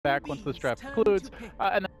back once this draft concludes.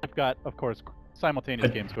 And then I've got, of course,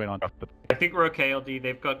 simultaneous games going on. But I think we're okay, LD.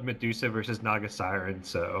 They've got Medusa versus Naga Siren,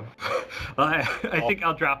 so I think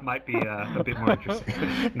our draft might be a bit more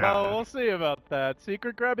interesting. We'll see about that.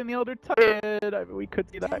 Secret grabbing the Elder Titan. I mean, we could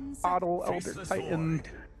see that Coddle Elder Titan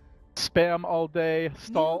spam all day,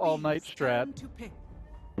 stall all night strat.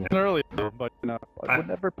 Early, but you know, I would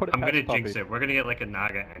never put it I'm past gonna Puppey. jinx it. We're gonna get like a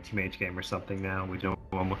Naga anti-mage game or something now, which no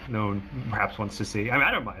one perhaps wants to see. I mean,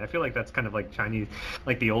 I don't mind. I feel like that's kind of like Chinese,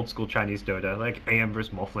 like the old school Chinese Dota, like AM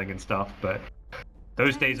versus Morphling and stuff. But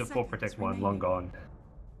those days of 4 Protect 1 long gone.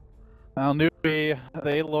 Now, Newbee,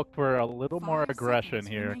 they look for a little more aggression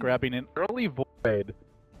here, grabbing an early Void.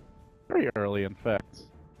 Very early, in fact.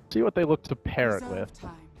 See what they look to pair it with.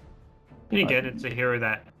 And again, it's a hero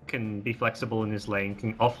that can be flexible in his lane,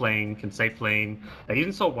 can off lane, can safe lane. I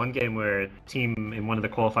even saw one game where a team in one of the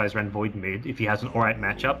qualifiers ran Void mid if he has an alright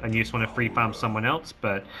matchup and you just want to free farm someone else,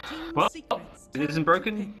 but, well, it isn't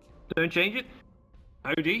broken, don't change it.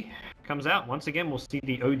 OD comes out. Once again, we'll see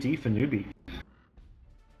the OD for Newbee.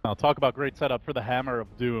 I'll talk about great setup for the Hammer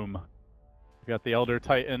of Doom. We got the Elder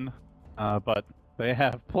Titan, but they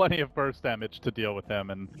have plenty of burst damage to deal with him,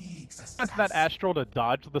 and that Astral to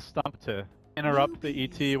dodge the stump to interrupt the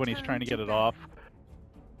ET when he's trying to get it off.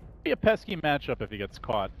 Be a pesky matchup if he gets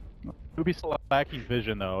caught. Newbee still lacking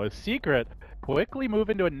vision though. His Secret quickly move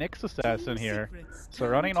into a Nyx Assassin here. So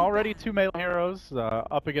running already 2 melee heroes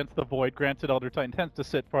up against the Void. Granted, Elder Titan tends to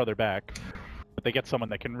sit farther back, but they get someone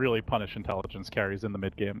that can really punish intelligence carries in the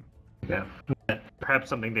mid game. Yeah, perhaps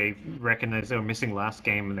something they recognized they were missing last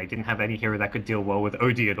game, and they didn't have any hero that could deal well with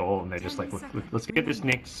OD at all, and they're just like, let's get this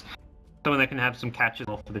Nyx, someone that can have some catches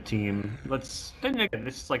off for the team. This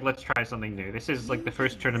is like, let's try something new. This is like the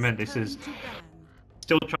first tournament. This is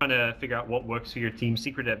still trying to figure out what works for your team.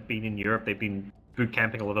 Secret have been in Europe. They've been boot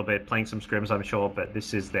camping a little bit, playing some scrims, I'm sure, but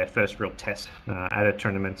this is their first real test at a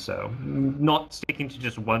tournament. So not sticking to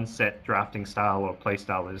just one set drafting style or play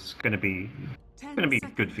style is going to be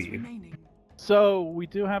good for you. So we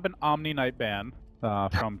do have an Omni Knight ban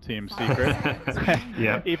from Team Secret.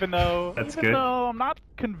 Yeah, even though I'm not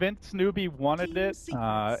convinced Newbee wanted it,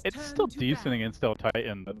 it's still decent against El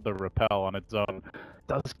Titan. The repel on its own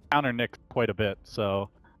does counter Nyx quite a bit. So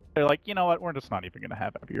they're like, you know what, we're just not even gonna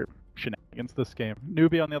have your shenanigans this game.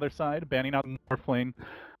 Newbee on the other side, banning out Offlane,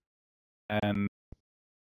 and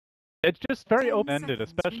it's just very open-ended,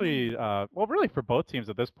 especially, well, really for both teams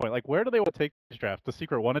at this point. Like, where do they want to take this draft? Does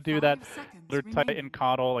Secret want to do that? They're Titan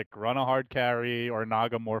Coddle, like, run a hard carry, or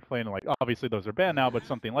Naga Morphling, like, obviously those are banned now, but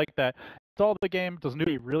something like that. It's all the game. Does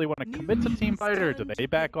Newbee really want to commit to team fight, or do they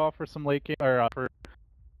back off for some late game, or for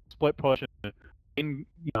split push and in,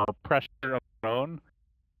 pressure of their own?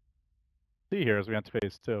 See here as we enter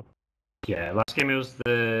phase 2. Yeah, last game it was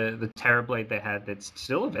the Terrorblade they had that's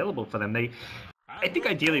still available for them. I think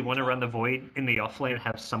ideally want to run the Void in the offlane and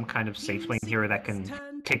have some kind of safe lane hero that can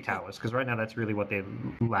take towers, because right now that's really what they're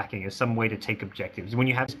lacking, is some way to take objectives. When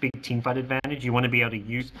you have this big teamfight advantage, you want to be able to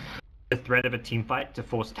use the threat of a teamfight to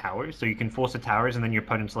force towers, so you can force the towers and then your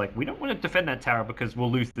opponent's like, we don't want to defend that tower because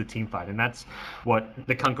we'll lose the teamfight, and that's what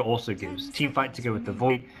the Kunkka also gives. Teamfight to go with the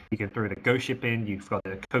Void, you can throw the Ghost Ship in, you've got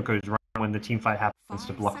the Coco's Run when the teamfight happens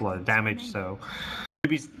to block a lot of damage, so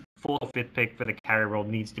Newbee's 4th or 5th pick for the carry role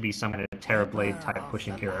needs to be some kind of Terrorblade type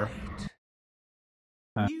pushing hero.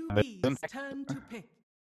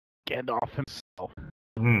 Gandalf himself.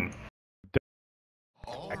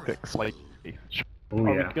 Tactics like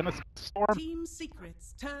gonna storm. Team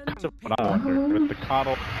secrets turn Kind to of what I wonder with the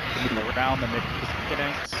Coddle around the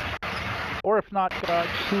mix, or if not,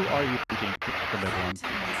 who are you thinking for mid one?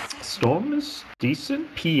 Storm is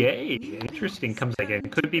decent. PA, interesting, comes again.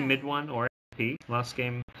 Could be mid one or MP. Last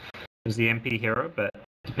game was the MP hero, but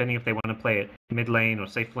depending if they want to play it mid lane or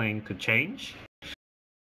safe lane, could change.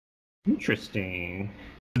 Interesting.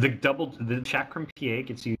 The Chakram PA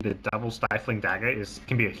gets you the double stifling dagger.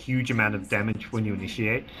 Can be a huge amount of damage when you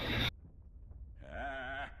initiate.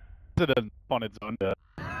 Is it on its own to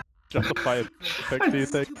justify its pick, do you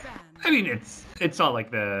think? I mean, it's not like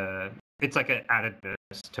it's like an added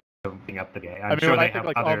bonus to opening up the game. I'm sure they I have think,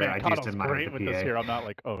 like, other man, ideas in mind great with with the PA. this here. I'm not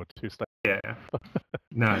like, oh, 2-step. Yeah.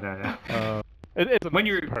 No. It's a When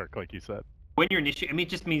you're- perk, like you said. When you're initiating, I mean, it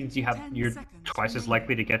just means you're twice as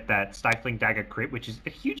likely to get that stifling dagger crit, which is a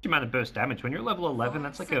huge amount of burst damage. When you're level 11,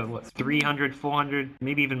 that's like a 300, 400,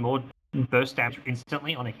 maybe even more burst damage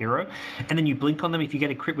instantly on a hero. And then you blink on them if you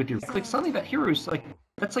get a crit with your click. Suddenly that hero's like,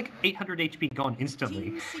 that's like 800 HP gone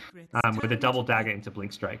instantly with a double dagger into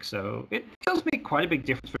blink strike. So it does make quite a big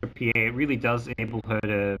difference for PA. It really does enable her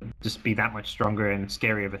to just be that much stronger and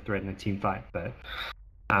scary of a threat in a team fight. But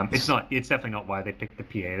It's definitely not why they picked the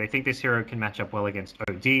PA. They think this hero can match up well against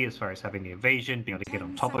OD as far as having the evasion, being able to get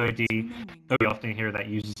on top of OD. We often hear that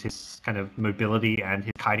uses his kind of mobility and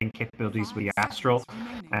his kiting capabilities with the Astral.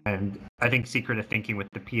 And I think Secret are thinking with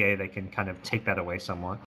the PA they can kind of take that away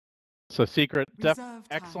somewhat. So Secret, definitely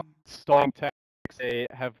excellent stalling tactics. They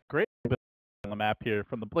have great ability on the map here,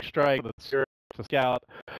 from the Blitz Strike, the Syrup to Scout,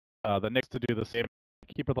 the Nyx to do the same.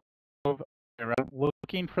 Keeper around,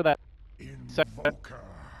 looking for that second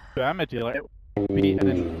damage dealer. And then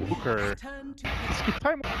Invoker. This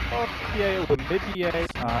time off PA with mid PA,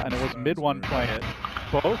 and it was mid one playing it.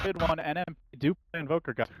 Both mid one and MP do play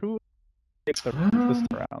Invoker, guys. Who takes the this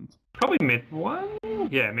round? Probably mid one?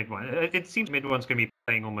 Yeah, mid one. It seems mid one's going to be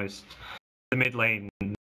playing almost the mid lane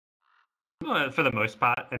for the most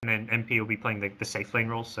part, and then MP will be playing the safe lane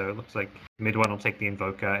role, so it looks like mid one will take the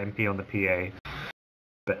Invoker, MP on the PA.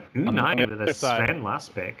 But Yeik with a Sven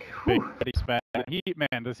last pick. Big Sven.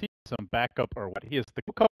 Does he have some backup or what? He has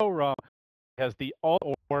the Korra, he has the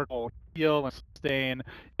Oracle heal and sustain,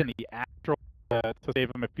 and the Astral to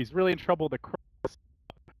save him if he's really in trouble. The cross.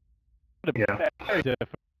 Yeah. Very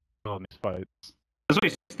difficult in these fights. There's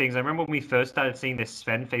always things. I remember when we first started seeing this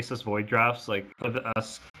Sven faceless void drafts, like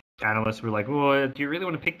us analysts were like, "Oh, do you really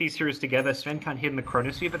want to pick these heroes together? Sven can't hit in the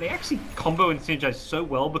Chronosphere," but they actually combo and synergize so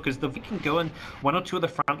well because the Vic can go on one or two of the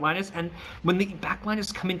frontliners, and when the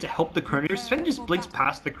backliners come in to help the Chrono, Sven just blinks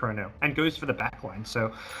past the Chrono and goes for the backline.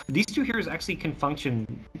 So these two heroes actually can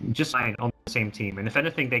function just fine on the same team, and if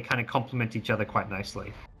anything, they kind of complement each other quite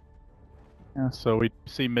nicely. Yeah, so we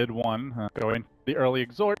see mid one going the early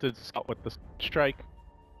exhort to Scout with the strike,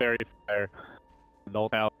 very fair,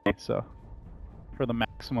 adult alley. So for the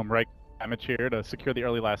maximum right damage here to secure the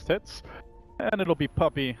early last hits, and it'll be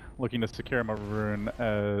Puppey looking to secure Maroon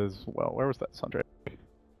as well. Where was that Sunstrike? He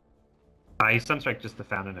Sunstrike just the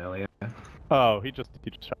fountain earlier. Oh, he just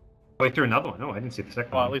shot. Oh, he threw another one. Oh, I didn't see the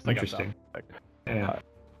second one. Well, at least interesting. I got that. Yeah.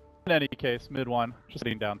 In any case, mid one, just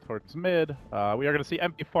heading down towards mid. We are going to see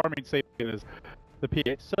MP farming safety as the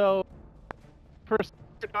PA. So, first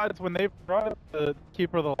guys, when they brought up the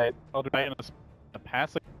Keeper of the Light, Elder Knight in the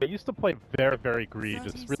past, like, they used to play very, very greedy,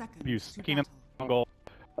 just really abuse Keenan jungle.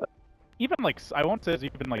 Even like, I won't say it's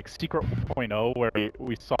even like Secret 1.0, where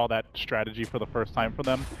we saw that strategy for the first time for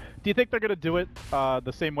them. Do you think they're going to do it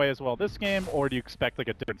the same way as well this game, or do you expect like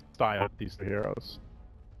a different style with these two heroes?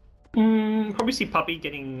 Probably see Puppey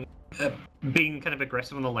getting being kind of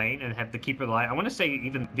aggressive on the lane and have the Keeper of the Light. I want to say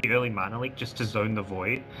even the early mana leak just to zone the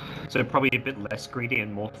void, so probably a bit less greedy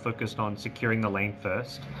and more focused on securing the lane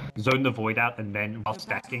first, zone the void out, and then while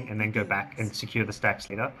stacking, and then go back and secure the stacks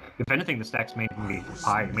later. If anything, the stacks may even be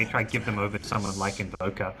high. You may try to give them over to someone like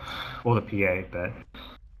Invoker or the PA, but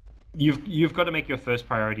you've got to make your first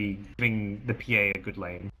priority giving the PA a good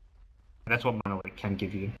lane. That's what mana leak can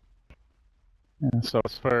give you. Yeah, so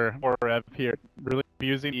it's for Rev here, really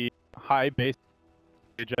using the high base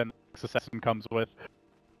and assassin comes with,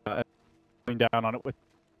 going down on it with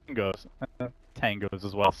tangos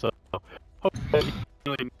as well. So hopefully you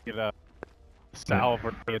really need a salve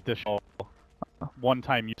or the additional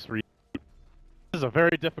one-time use read. This is a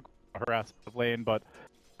very difficult harassment lane, but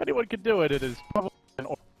if anyone could do it, it is probably an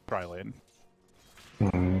try lane.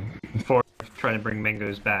 For trying to bring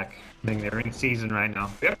mangoes back. I think they're in season right now.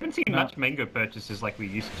 We haven't seen much mango purchases like we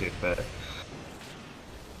used to, but...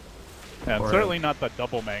 Yeah, certainly not the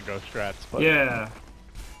double mango strats, but... Yeah.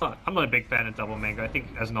 I'm not a big fan of double mango. I think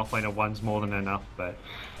as an offlaner, one's more than enough, but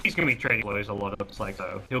he's going to be trading lows a lot, it looks like,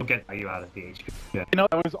 so he'll get value out of the HP. Yeah. You know,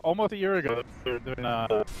 it was almost a year ago we were doing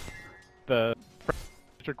the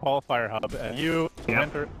Future Qualifier Hub, and you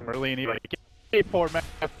went early and you like, hey, four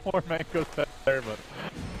mangoes there, but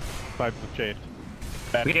times have changed.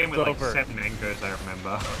 And we came with like over. 7 mangoes, I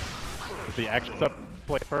remember. The action up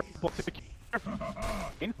play for oh,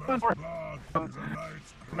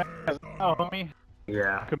 homie.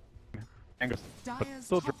 Yeah. Mangoes, but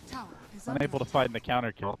still unable to find the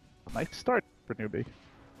counter kill. Nice start for Newbee.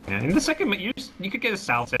 Yeah, in the second, you could get a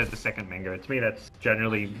salve set at the second mango. To me, that's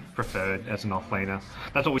generally preferred as an offlaner.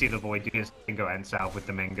 That's what we see the Void do, is mango and salve with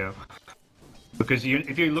the mango. Because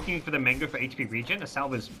if you're looking for the mango for HP regen, a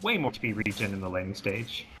salve is way more HP regen in the laning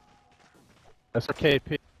stage. That's for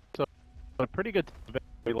KP, so a pretty good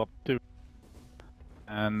level 2.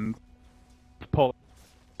 And pull,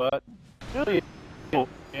 but really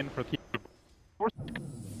in for the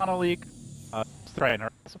Mono League, try and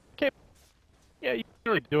hurt. Okay, yeah, you can't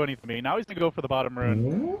really do anything to me. Now he's gonna go for the bottom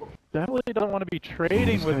rune. Definitely don't want to be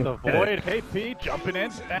trading with the Void. KP jumping in,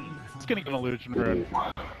 and he's gonna get an illusion rune.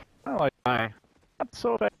 I like that. Not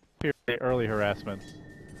so effective here, early harassment.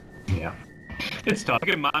 Yeah. It's tough.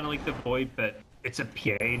 You can Mono League the Void, but it's a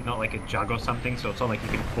PA, not like a jug or something, so it's not like you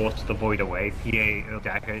can force the void away. PA or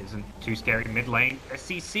dagger isn't too scary. Mid lane,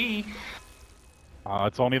 SCC.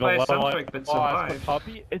 It's only the By a level Sunstrike, but survive.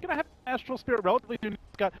 Puppey is gonna have Astral Spirit relatively soon.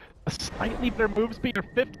 He's got a slightly better move speed, or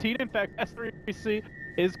 15. In fact, S3C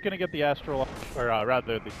is gonna get the Astral, or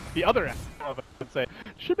rather the other Astral, I would say,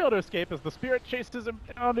 should be able to escape as the Spirit chases him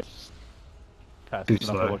down. It's fast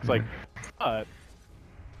enough, it looks like.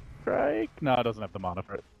 Strike? No, it doesn't have the mana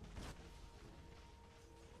for it.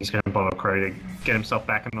 He's going to borrow Crow to get himself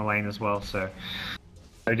back in the lane as well, so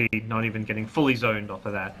OD not even getting fully zoned off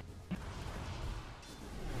of that.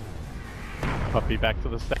 Puppey back to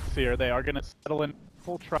the stacks here. They are going to settle in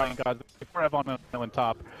full trying gods before Ivanov on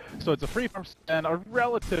top. So it's a free farm and a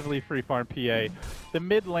relatively free farm PA. The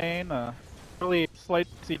mid lane, really slight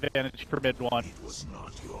advantage for mid one.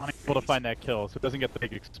 Unable to find that kill, so it doesn't get the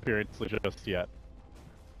big experience just yet.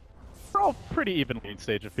 We're all pretty evenly in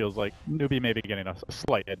stage, it feels like. Newbee maybe getting a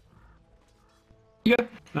slight edge. Yeah,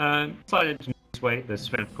 slight edge in this way. The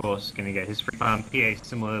Sven, of course, going to get his free farm. PA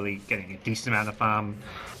similarly getting a decent amount of farm.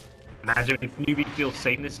 Imagine if Newbee feels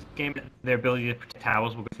safe in this game, their ability to protect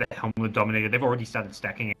towers will go for their Helmlet Dominator. They've already started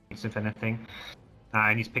stacking against, if anything.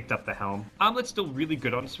 And he's picked up the Helm. Armlet's still really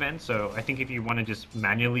good on Sven, so I think if you want to just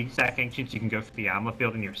manually stack Ancients, you can go for the Armlet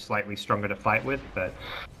build and you're slightly stronger to fight with, but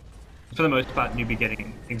for the most part, Newbee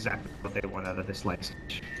getting exactly what they want out of this late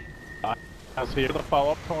stage. As here, the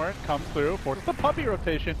follow-up torrent comes through, forces the Puppey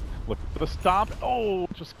rotation, look for the stomp. Oh,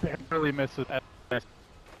 just barely misses. Back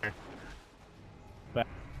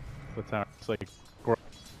to the tower. It's like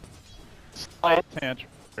slight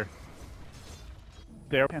tantrum.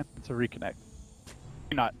 There, to reconnect.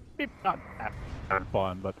 Maybe not that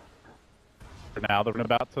fun, but for now they're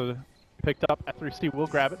about to pick up. S3C will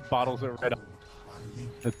grab it, bottles it right up.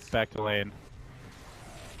 It's back to lane.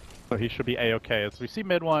 So he should be A-okay. As we see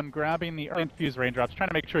mid one grabbing the early infused raindrops, trying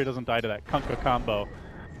to make sure he doesn't die to that Kunkka combo.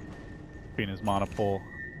 Being his mana pool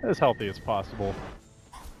as healthy as possible.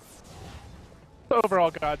 So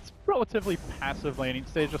overall, God's relatively passive laning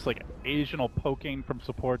stage, just like occasional poking from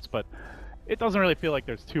supports, but it doesn't really feel like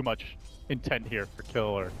there's too much intent here for kill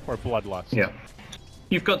or bloodlust. Yeah.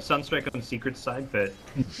 You've got Sunstrike on the secret side, but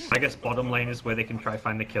I guess bottom lane is where they can try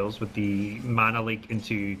find the kills with the mana leak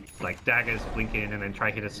into like daggers, blink in, and then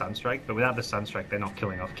try hit a Sunstrike. But without the Sunstrike, they're not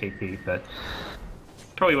killing off KP. But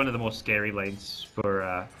probably one of the more scary lanes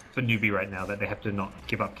for Newbee right now that they have to not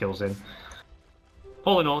give up kills in.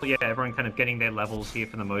 All in all, yeah, everyone kind of getting their levels here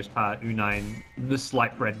for the most part. U9, the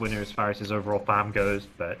slight breadwinner as far as his overall farm goes,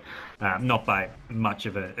 but not by much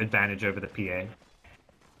of an advantage over the PA.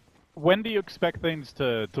 When do you expect things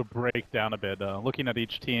to break down a bit? Looking at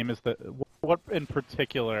each team, is that what in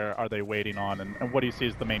particular are they waiting on, and what do you see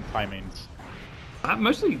as the main timings?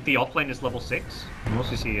 Mostly the offlane is level 6. You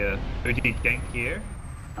also see a OD gank here.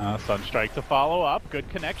 Sunstrike to follow up. Good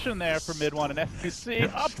connection there for mid one and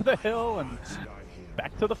SPC up the hill and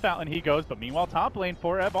back to the fountain he goes. But meanwhile, top lane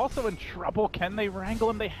for Ev also in trouble. Can they wrangle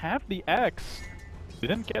him? They have the X. They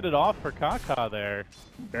didn't get it off for Kaka there.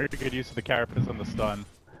 Very good use of the carapace and the stun.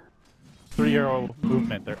 3-arrow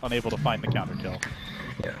movement, they're unable to find the counter kill.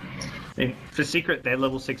 Yeah. And for Secret, their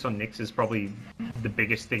level 6 on Nyx is probably the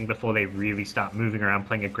biggest thing before they really start moving around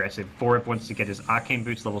playing aggressive. Forev wants to get his Arcane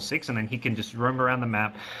Boots level 6, and then he can just roam around the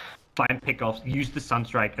map, find pickoffs, use the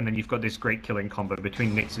Sunstrike, and then you've got this great killing combo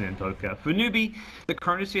between Nyx and Invoker. For Newbee, the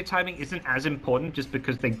Chronosphere timing isn't as important just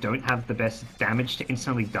because they don't have the best damage to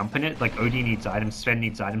instantly dump in it. Like, OD needs items, Sven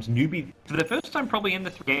needs items. Newbee, for the first time probably in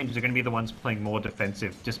the 3 games, are going to be the ones playing more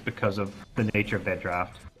defensive just because of the nature of their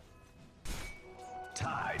draft.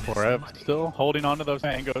 Forev still holding on to those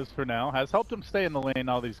angos for now. Has helped him stay in the lane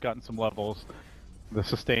now that he's gotten some levels. The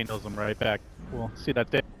sustain heals him right back. We'll see that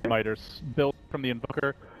Miters built from the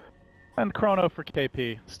Invoker. And Chrono for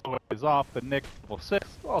KP, still a ways off. The Nyx level 6,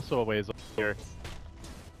 also a ways off here.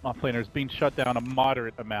 Offlaner's being shut down a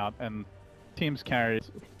moderate amount, and teams carries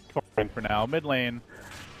for now. Mid lane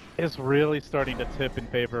is really starting to tip in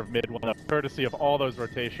favor of mid one, courtesy of all those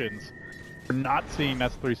rotations. We're not seeing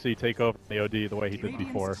S3C take over the OD the way he did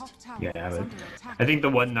before. Yeah, but I think the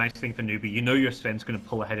one nice thing for Newbee, you know your Sven's going to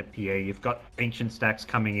pull ahead of PA. You've got ancient stacks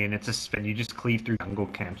coming in. It's a Sven. You just cleave through jungle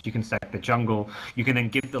camps. You can stack the jungle. You can then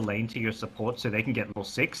give the lane to your support so they can get level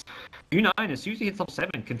 6. U9, as soon as he hits level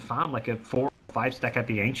 7, can farm like a 4 or 5 stack at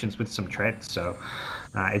the ancients with some treads. So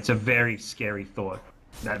it's a very scary thought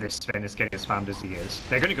that this Sven is getting as farmed as he is.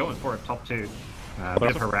 They're going to go in for a top 2.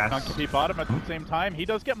 Bit of harass. Can keep bottom at the same time. He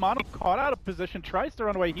does get mono caught out of position, tries to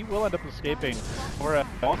run away. He will end up escaping. Or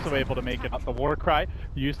also able to make it out. The war cry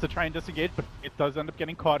used to try and disengage, but it does end up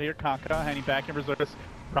getting caught here. Kaka hanging back in reserves.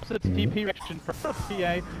 Process TP reaction for PA.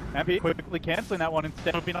 MP quickly canceling that one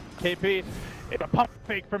instead, moving up KP. It's a pump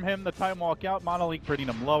fake from him, the time walk out. Monolink bringing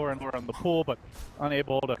him lower and lower on the pool, but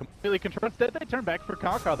unable to completely control. Instead, they turn back for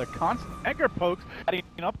Kaka. The constant egger pokes adding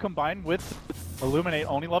up combined with Illuminate,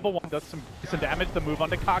 only level 1, does some damage. The move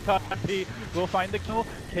onto Kaka. MP will find the kill.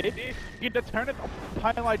 KP, need to turn it,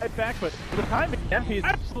 highlight right back, but the time MP is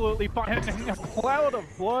absolutely finding a cloud of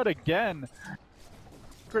blood again.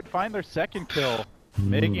 Secret find their second kill,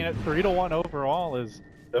 making it 3-1 overall as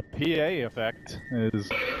the PA effect is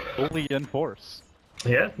fully in force.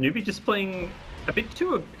 Yeah, Newbee just playing a bit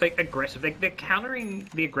too aggressive. They're countering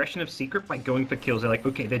the aggression of Secret by going for kills. They're like,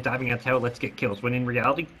 okay, they're diving out tower, let's get kills. When in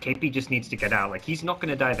reality, KP just needs to get out. Like, he's not going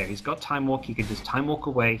to die there. He's got time walk. He can just time walk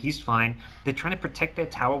away. He's fine. They're trying to protect their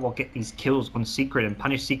tower while get these kills on Secret and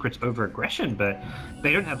punish Secret's over aggression, but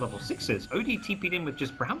they don't have level 6s. OD TP'd in with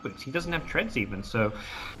just brown boots. He doesn't have treads even, so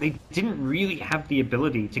they didn't really have the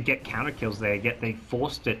ability to get counter kills there, yet they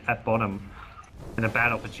forced it at bottom. And a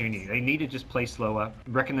bad opportunity. They need to just play slower,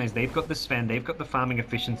 recognize they've got the Sven, they've got the farming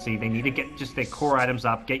efficiency, they need to get just their core items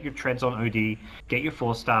up, get your treads on OD, get your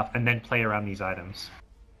 4-staff, and then play around these items.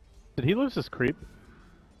 Did he lose his creep?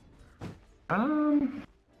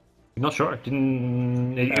 Not sure.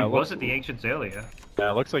 It was at the Ancients earlier.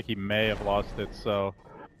 Yeah, it looks like he may have lost it, so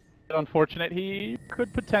unfortunate. He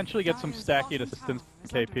could potentially get some stacking assistance from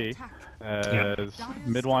KP, as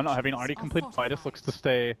mid one, having already completed Midas, looks to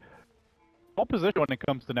stay well position when it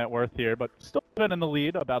comes to net worth here, but still been in the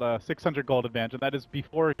lead, about a 600 gold advantage, and that is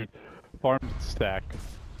before he farms stack.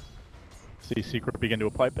 See Secret begin to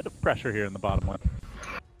apply a bit of pressure here in the bottom one.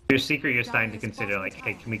 Your Secret, you're starting to consider, like,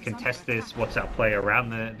 hey, can we contest this? What's our play around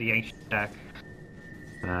the ancient stack?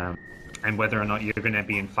 And whether or not you're going to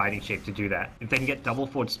be in fighting shape to do that. If they can get double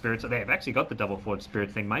forward spirits, they've actually got the double forward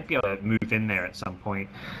spirits, they might be able to move in there at some point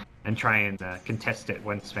and try and contest it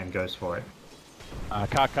when Sven goes for it.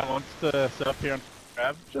 Kaka wants to set up here and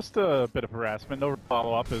grab just a bit of harassment. No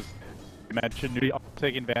follow-up, as you mentioned, Newbee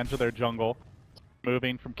taking advantage of their jungle,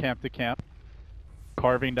 moving from camp to camp,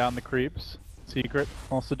 carving down the creeps. Secret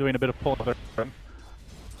also doing a bit of pull of their friend.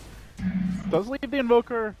 Does leave the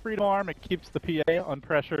Invoker free to arm. It keeps the PA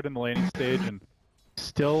unpressured in the laning stage and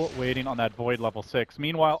still waiting on that Void level 6.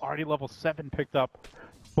 Meanwhile, already level 7 picked up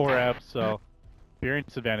 4F, so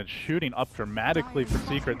experience advantage shooting up dramatically for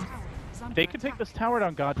Secret. They can take this tower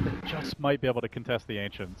down, gods, they just might be able to contest the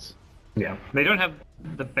Ancients. Yeah, they don't have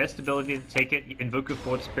the best ability to take it. Invoker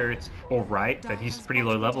Forward Spirit's alright, but he's pretty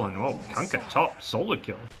low level, and oh, Kunkka top, solo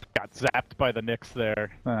kill. Got zapped by the Nyx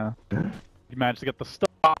there. He managed to get the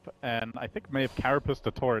stop, and I think may have carapaced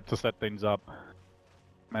the turret to set things up.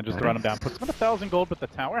 Manages to run him down. Puts him at 1,000 gold, but the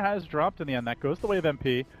tower has dropped in the end. That goes the way of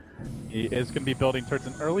MP. He is going to be building towards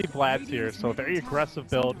an early Vlad's here, so a very aggressive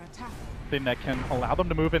build. That can allow them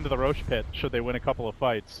to move into the Roche pit should they win a couple of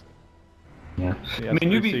fights. Yeah, I mean,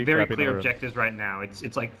 Newbee very clear objectives right now.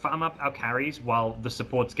 It's like farm up our carries while the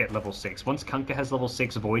supports get level 6. Once Kunkka has level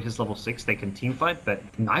 6, Void has level 6, they can team fight, but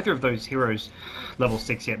neither of those heroes level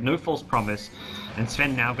 6 yet. No false promise, and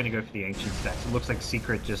Sven now going to go for the ancient stacks. It looks like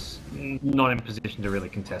Secret just not in position to really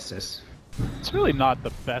contest this. It's really not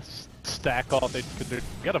the best stack all they could do. You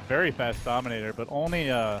got a very fast Dominator, but only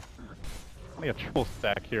a triple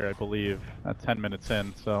stack here, I believe, at 10 minutes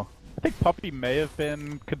in, so I think Puppey may have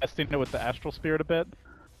been contesting it with the Astral Spirit a bit.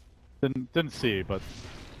 Didn't see, but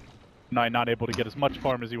not able to get as much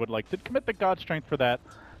farm as he would like. Did commit the God Strength for that,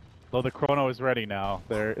 though the Chrono is ready now.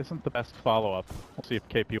 There isn't the best follow-up. We'll see if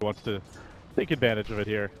KP wants to take advantage of it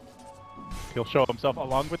here. He'll show himself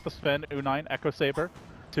along with the Sven, U9, Echo Saber,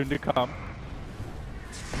 soon to come.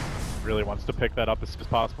 Really wants to pick that up as soon as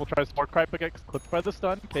possible. Tries more Cry, but gets clipped by the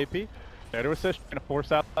stun. KP there to assist, trying to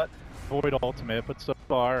force out that Void ultimate, but so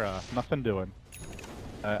far, nothing doing.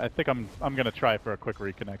 I think I'm gonna try for a quick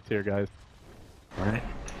reconnect here, guys. Alright.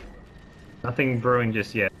 Nothing brewing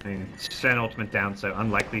just yet. I mean, Sven ultimate down, so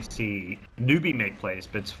unlikely to see Newbee make plays,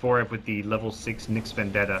 but it's 4F with the level 6 Nyx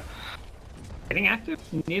Vendetta. Getting active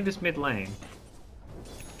near this mid lane.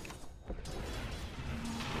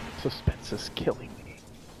 Suspense is killing me.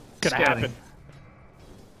 Gonna happen.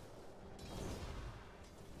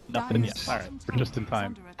 Nothing yet. Alright, we're just in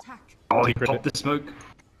time. Oh, he popped the smoke.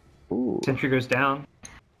 Ooh. Sentry goes down.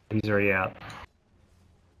 He's already out.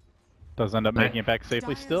 Does end up making it back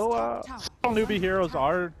safely. Still Newbee heroes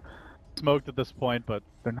are smoked at this point, but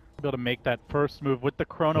they're not able to make that first move with the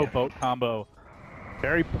Chrono Boat combo.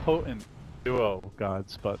 Very potent duo,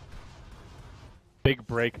 gods, but big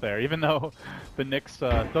break there. Even though the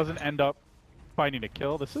Nyx doesn't end up finding a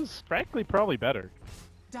kill, this is frankly probably better.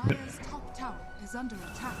 Dire's top tower is under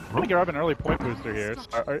attack. I think you're an early point booster here.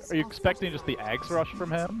 So are you expecting just the Axe Rush from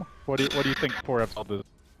him? What do you think 4F's all this?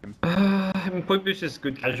 I mean, point boost is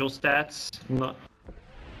good casual stats.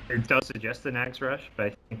 It does suggest an Axe Rush, but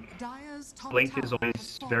I think Blink is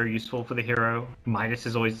always very useful for the hero. Midas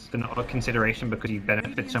is always an odd consideration because you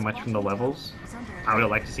benefit so much from the levels. I would have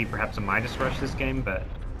liked to see perhaps a Midas Rush this game, but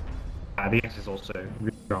the Axe is also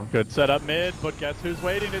really strong. Good setup mid, but guess who's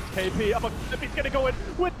waiting? It's KP. Oh, he's gonna go in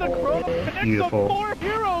with the Chrono. Connects the 4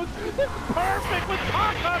 heroes. This is perfect with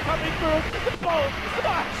Taka coming through. Both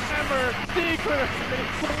Hammer, Secret,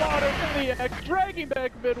 Slaughter from the X, dragging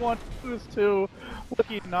back mid 1, lose 2.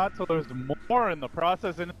 Lucky not till there's more in the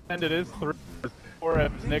process, and it is 3.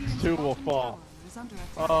 4F's next 2 will fall.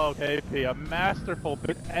 Oh, KP, a masterful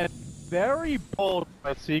bit and very bold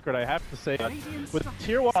by Secret, I have to say. With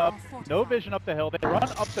tier 1 up, no vision up the hill, they run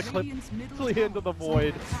up the cliff easily into the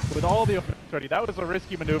void with all the effects ready. That was a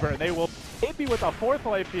risky maneuver, and they will maybe with a 4th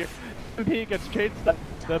life here. He gets chased, the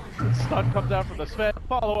stun comes out from the Sven,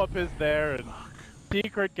 follow-up is there, and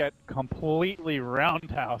Secret get completely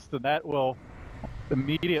roundhoused, and that will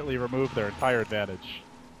immediately remove their entire advantage.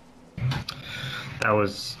 That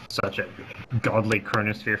was such a godly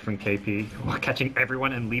chronosphere from KP. Catching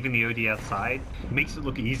everyone and leaving the OD outside makes it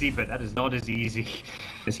look easy, but that is not as easy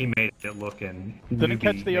as he made it look. And didn't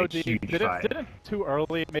catch the OD, didn't too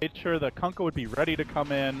early, made sure the Kunkka would be ready to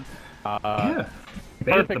come in. Yeah.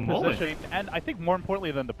 Perfect positioning, and I think more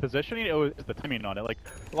importantly than the positioning, it was the timing on it. Like,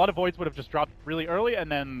 a lot of voids would have just dropped really early,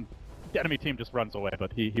 and then the enemy team just runs away,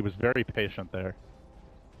 but he was very patient there.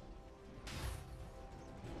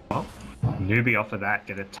 Well, Newbee off of that,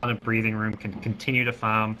 get a ton of breathing room, can continue to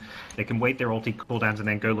farm. They can wait their ulti cooldowns and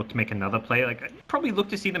then go look to make another play. Like, I'd probably look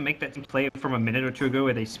to see them make that play from a minute or two ago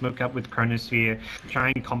where they smoke up with Chronosphere,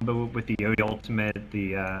 try and combo with the OD ultimate,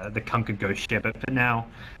 the Kunkka Ghost Share, but for now,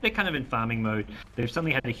 they're kind of in farming mode. They've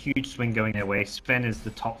suddenly had a huge swing going their way. Sven is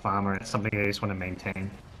the top farmer, it's something they just want to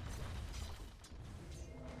maintain.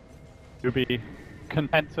 Newbee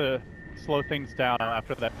content to slow things down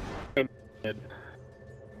after that.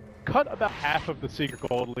 Cut about half of the Secret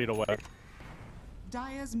Gold lead away.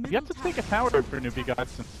 You have to take a tower for Newbee, guys,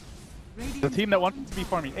 since the team that wants to be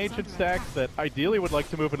farming ancient stacks that ideally would like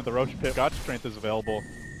to move into the Roche pit. God Strength is available.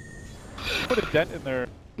 Put a dent in their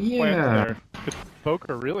plans there. Folk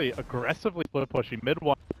are really aggressively split pushing. Mid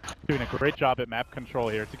 1 doing a great job at map control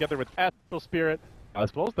here, together with Astral Spirit,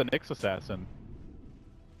 as well as the Nyx Assassin.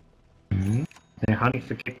 They're hunting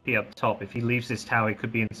for KP up top. If he leaves this tower, he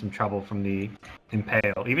could be in some trouble from the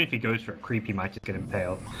Impale. Even if he goes for a creep, he might just get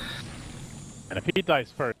impaled. And if he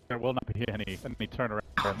dies first, there will not be any turnaround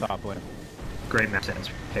for top lane. Great map sense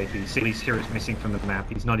for KP. See these heroes missing from the map.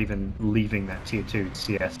 He's not even leaving that tier 2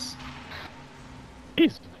 CS.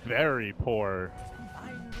 He's very poor.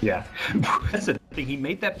 Yeah. That's the thing. He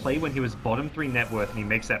made that play when he was bottom 3 net worth, and he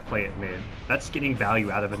makes that play at mid. That's getting value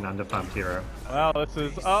out of an underpumped hero. Well, this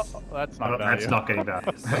is... Oh, that's not value. That's not getting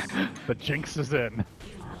value. The jinx is in.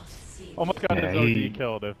 Almost got his OD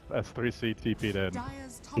killed if S3C TP'd in.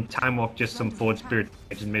 He time walked just some Forge Spirit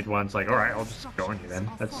in mid 1's like, alright, I'll just go on you then.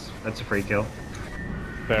 That's a free kill.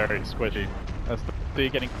 Very squishy.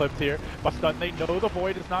 S3C getting clipped here. But they know the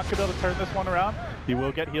Void is not going to be able to turn this one around. He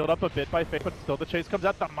will get healed up a bit by Fate, but still the chase comes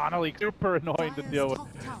out. The Monolith, super annoying to deal with.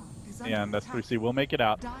 And S3C will make it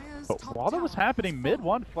out. But while that was happening, mid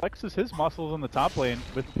 1 flexes his muscles in the top lane.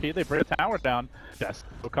 With P, they bring the tower down.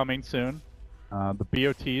 Desto coming soon. The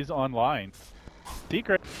BOT's online.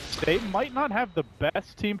 Secret, they might not have the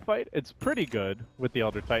best team fight. It's pretty good with the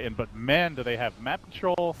Elder Titan, but man, do they have map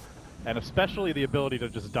control, and especially the ability to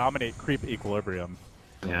just dominate creep equilibrium.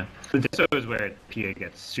 Yeah, the Desto is where PA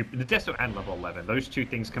gets super. The Desto and level 11, those two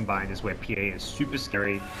things combined is where PA is super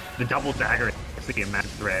scary. The double dagger is actually a mad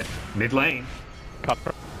threat. Mid lane. Cut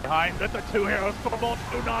from behind, that's a 2 heroes for bolt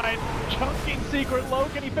 2-9. Chunking Secret low,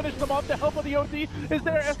 can he finish them off? The help of the OD is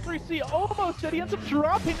there. S3C almost did. He ends up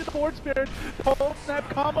dropping to the board spirit. Cold snap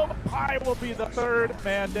combo. Pi will be the 3rd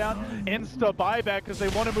man down. Insta buyback because they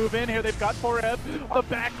want to move in here. They've got 4F. The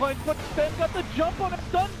backline, but then got the jump on him,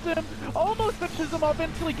 stuns him. Almost finishes him off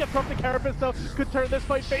instantly. Gets off the carapace, so could turn this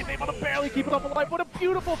fight. Faith able to barely keep it up alive. What a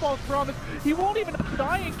beautiful false promise. He won't even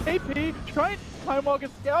die in KP. Trying time while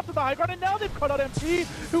gets out to the high ground, and now they've cut out MP,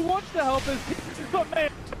 who wants to help his team, but man,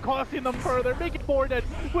 costing them further, making 4 dead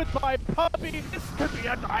with 5 Puppey. This could be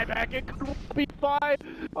a dieback, it could be 5.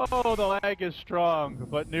 Oh, the lag is strong,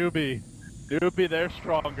 but Newbee, they're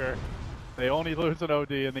stronger. They only lose an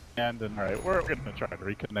OD in the end, and alright, we're gonna try to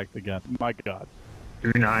reconnect again. My god.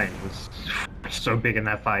 2-9 was so big in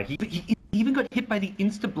that fight. He even got hit by the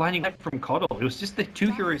insta blinding light from Coddle. It was just the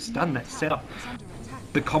 2 hero stun that set up.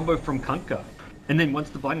 the combo from Kunkka. And then once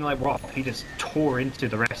the blinding light were off, he just tore into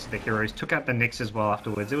the rest of the heroes, took out the Nyx as well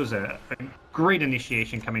afterwards. It was a great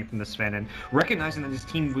initiation coming from the Sven, and recognizing that his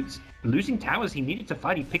team was losing towers, he needed to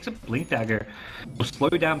fight. He picks up Blink Dagger, will slow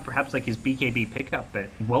down perhaps like his BKB pickup, but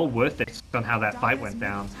well worth it on how that fight went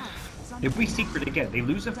down. If we secret again, they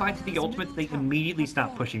lose a fight to the ultimates, they immediately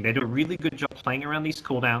start pushing. They do a really good job playing around these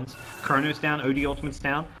cooldowns. Chrono's down, OD ultimate's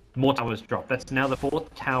down, more towers drop. That's now the 4th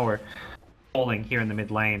tower falling here in the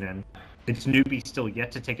mid lane, and it's Newbee still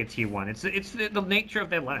yet to take a tier 1. It's the nature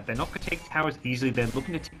of their lineup. They're not going to take towers easily. They're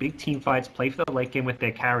looking to take big team fights, play for the late game with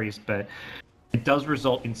their carries, but it does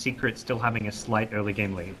result in Secret still having a slight early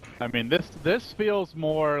game lead. I mean, this feels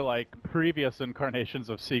more like previous incarnations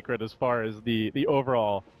of Secret as far as the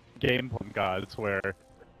overall gameplay gods, where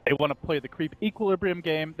they want to play the creep equilibrium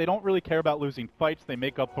game. They don't really care about losing fights. They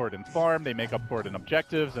make up for it in farm, they make up for it in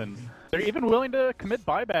objectives, and they're even willing to commit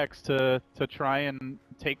buybacks to try and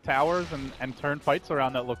take towers and turn fights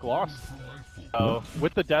around that look lost. So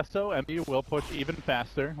with the Desto, MB will push even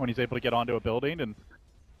faster when he's able to get onto a building, and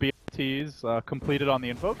BFT's completed on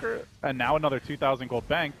the Invoker, and now another 2,000 gold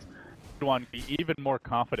banked. One be even more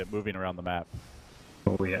confident moving around the map.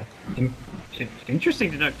 Oh yeah.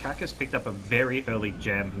 Interesting to note, Kaka's picked up a very early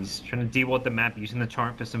gem. He's trying to deward the map using the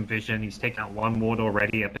torrent for some vision. He's taken out 1 ward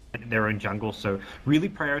already up in their own jungle, so really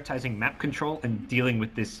prioritizing map control and dealing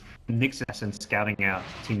with this Nyx and scouting out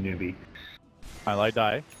Team Newbee. Highlight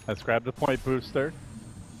Die has grabbed a point booster.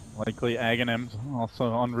 Likely Aghanim's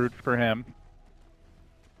also en route for him.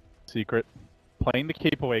 Secret playing the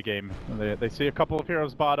keep away game. They see a couple of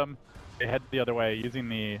heroes bottom. They head the other way, using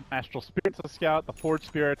the Astral Spirits to scout, the Forge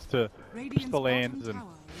Spirits to push the lanes, and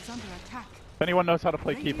if anyone knows how to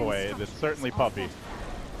play keep away, it's certainly Puppey.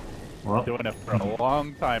 Well, doing it for a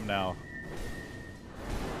long time now.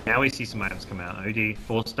 Now we see some items come out. OD,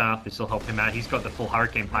 4-staff, this will help him out. He's got the full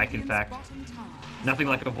Hurricane Pike, in fact. Nothing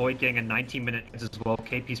like a Void getting a 19-minute as well.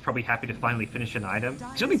 KP's probably happy to finally finish an item.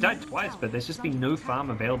 He's only died twice, but there's just been no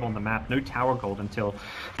farm available on the map, no tower gold until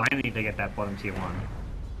finally they get that bottom tier 1.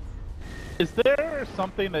 Is there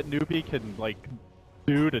something that Newbee can, like,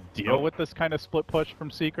 do to deal with this kind of split push from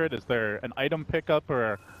Secret? Is there an item pickup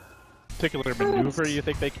or a particular maneuver you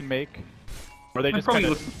think they can make? Or are they just kind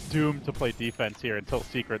of doomed to play defense here until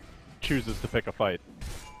Secret chooses to pick a fight?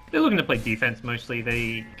 They're looking to play defense mostly.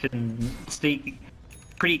 They can stay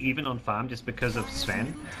pretty even on farm just because of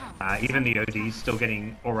Sven. Even the OD's still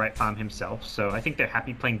getting alright farm himself, so I think they're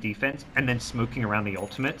happy playing defense and then smoking around the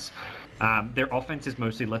ultimates. Their offense is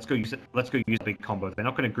mostly let's go use a big combo. They're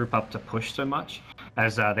not going to group up to push so much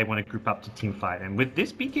as they want to group up to team fight. And with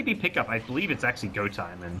this BKB pickup, I believe it's actually go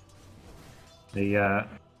time. And the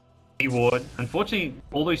D-ward, unfortunately,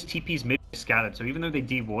 all those TPs mid scattered. So even though they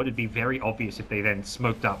D-ward, it'd be very obvious if they then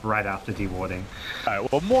smoked up right after D-warding. All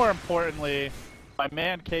right. Well, more importantly, my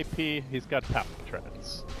man KP, he's got power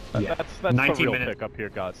treads. Yeah. That's the real pickup here,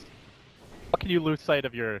 guys. How can you lose sight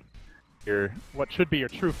of your what should be your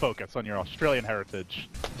true focus on your Australian heritage?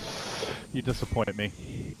 You disappointed me.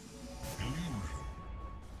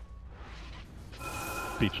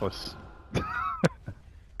 Speechless.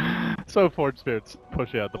 So Forge Spirits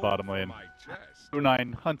push out the bottom lane.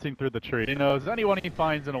 2-9 hunting through the tree. He knows anyone he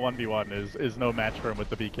finds in a 1v1 is no match for him with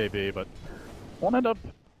the BKB, but won't end up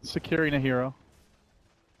securing a hero.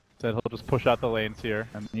 Instead, he'll just push out the lanes here,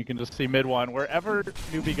 and you can just see mid one. Wherever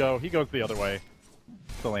Newbee go, he goes the other way.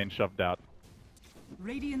 The lane shoved out.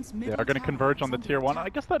 They are going to converge on the tier 1. I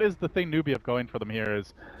guess that is the thing Newbee have going for them here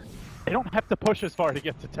is they don't have to push as far to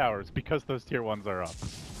get to towers because those tier 1s are up.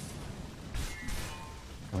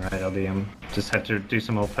 Alright, LDM. Just had to do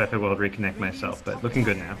some more Perfect World reconnect myself, but looking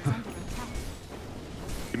good now.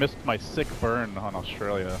 You missed my sick burn on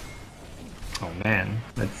Australia. Oh man,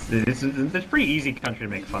 it's a pretty easy country to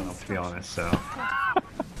make fun of, to be honest, so...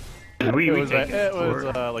 It was like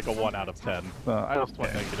a 1 out of 10. I just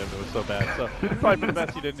went negative, it was so bad. So probably for the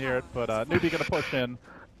best you didn't hear it, but Newbee gonna push in,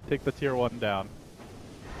 take the tier 1 down.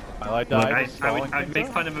 I'd make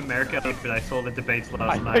fun of America, but I saw the debates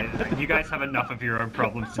last night. You guys have enough of your own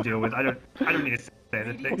problems to deal with. I don't need to say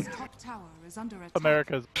anything.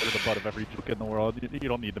 America's the butt of every joke in the world. You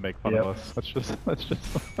don't need to make fun of us.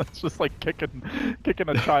 That's just like kicking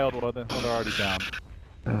a child when they're already down.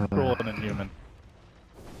 Cruel and inhuman.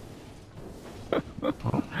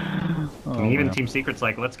 Even Team Secret's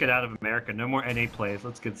like, let's get out of America. No more NA players.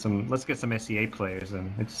 Let's get some SEA players, and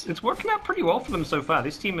it's working out pretty well for them so far.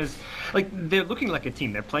 This team is like they're looking like a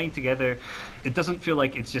team. They're playing together. It doesn't feel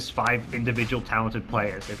like it's just 5 individual talented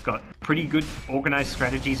players. They've got pretty good organized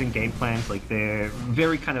strategies and game plans. Like they're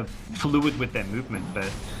very kind of fluid with their movement. But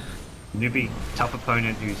Newbee, tough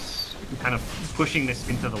opponent who's kind of pushing this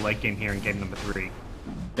into the late game here in game number 3.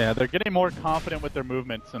 Yeah, they're getting more confident with their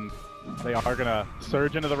movements, and they are going to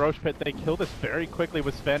surge into the Roche pit. They kill this very quickly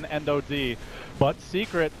with Sven and OD. But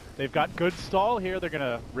Secret, they've got good stall here. They're going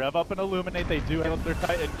to rev up and illuminate. They do have their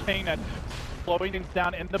Titan King at slowing things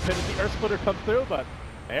down in the pit as the Earth Splitter comes through, but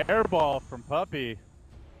airball from Puppey.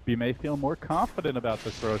 We may feel more confident about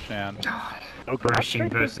this Roshan. Rushing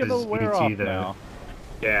versus ET though. Now.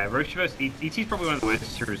 Yeah, Roche versus ET is probably one of the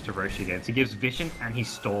worst heroes to Roche against. He gives vision and he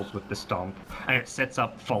stalls with the stomp, and it sets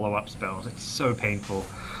up follow-up spells. It's so painful.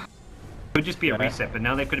 Could just be a reset, but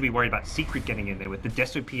now they've got to be worried about Secret getting in there. With the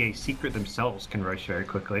Deso PA, Secret themselves can Roche very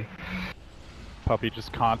quickly. Puppey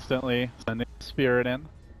just constantly sending Spirit in,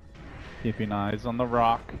 keeping eyes on the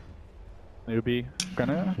rock. Newbee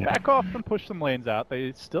gonna back off and push some lanes out.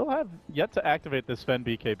 They still have yet to activate this Sven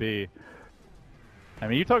BKB. I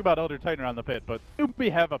mean, you talk about Elder Titan around the pit, but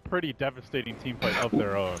Newbee have a pretty devastating team fight of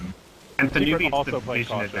their own. And for Newbee, it's also the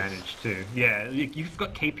vision advantage too. Yeah, you've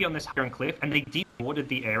got KP on this Iron Cliff, and they de-warded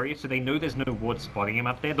the area, so they know there's no ward spotting him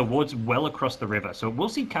up there. The ward's well across the river, so we'll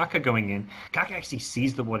see Kaka going in. Kaka actually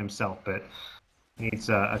sees the ward himself, but needs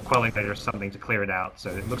a quelling or something to clear it out. So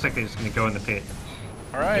it looks like they're just going to go in the pit.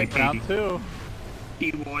 All right, round 2.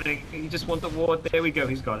 De-warding. You just want the ward. There we go.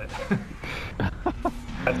 He's got it.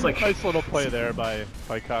 That's like nice little play there by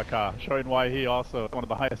Kaka, showing why he also one of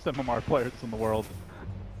the highest MMR players in the world.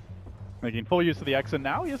 Making full use of the X, and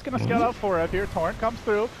now he's going to scout out 4Ev here. Torrent comes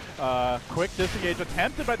through. Quick disengage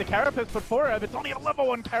attempted by the Carapace, but 4Ev, it's only a level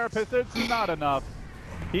 1 Carapace. It's not enough.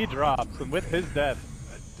 He drops, and with his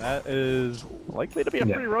death, that is likely to be a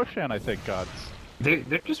free Roshan, I think, Gods.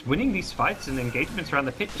 They're just winning these fights and engagements around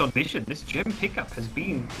the pits on mission. This gem pickup has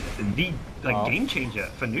been the game changer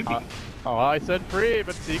for Newbee. Oh, I said free,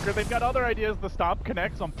 but Secret, they've got other ideas. The stomp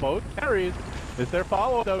connects on both carries. Is their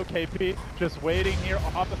follow though, KP? Just waiting here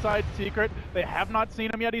off the side, Secret. They have not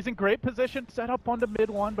seen him yet. He's in great position, set up onto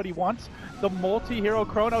mid 1, but he wants the multi-hero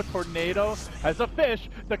Chrono Tornado as a fish.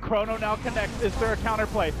 The Chrono now connects. Is there a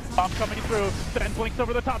counterplay? Bomb coming through. Then blinks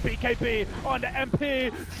over the top. BKB onto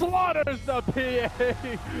MP. Slaughters the PA.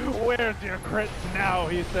 Where's your crits now,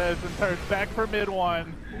 he says, and turns back for mid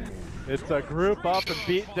 1. It's a group up and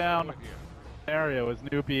beat down scenario as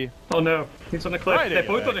Newbee. Oh no, he's on the cliff. Right, They're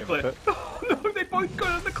both on the cliff. Oh no, they both got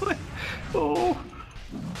on the cliff. Oh,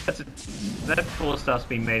 that full stuff's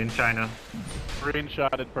being made in China.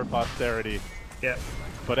 Screenshotted for posterity. Yep.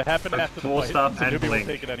 But it happened after the fight, stuff so and Newbee blink.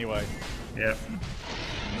 will take it anyway. Yep.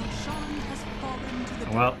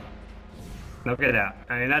 Well, knock it out.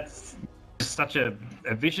 I mean, that's such a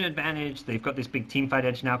vision advantage. They've got this big team fight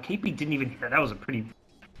edge now. KP didn't even. That was a pretty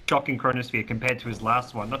shocking Chronosphere compared to his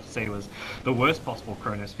last one. Not to say it was the worst possible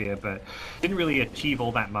Chronosphere, but didn't really achieve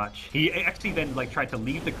all that much. He actually then tried to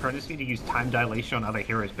leave the Chronosphere to use time dilation on other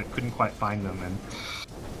heroes, but couldn't quite find them. And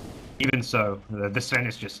even so, the Sven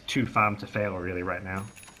is just too farm to fail really right now.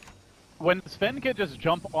 When Sven can just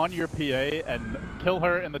jump on your PA and kill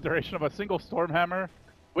her in the duration of a single Stormhammer,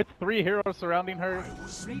 with 3 heroes surrounding her,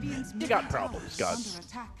 you got problems, Gods.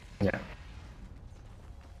 Yeah.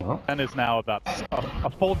 Well. And is now about a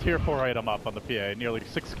full tier 4 item up on the PA, nearly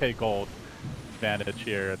 6k gold advantage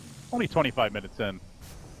here. Only 25 minutes in.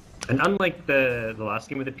 And unlike the last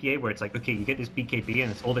game with the PA, where it's like, okay, you get this BKB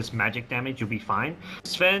and it's all this magic damage, you'll be fine.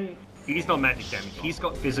 Sven, he's not magic damage. He's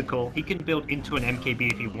got physical. He can build into an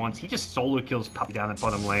MKB if he wants. He just solo kills Puppey down the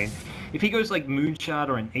bottom lane. If he goes like Moonshot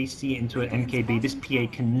or an AC into an MKB, this PA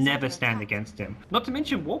can never stand against him. Not to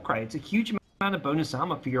mention Warcry. It's a huge amount of bonus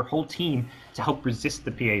armor for your whole team to help resist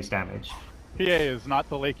the PA's damage. PA is not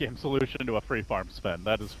the late game solution to a free farm Sven.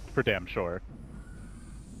 That is for damn sure.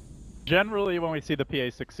 Generally, when we see the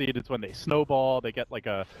PA succeed, it's when they snowball, they get like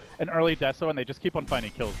an early deso, and they just keep on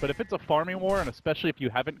finding kills. But if it's a farming war, and especially if you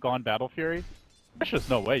haven't gone Battle Fury, there's just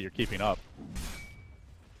no way you're keeping up.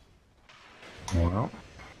 Well,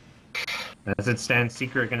 as it stands,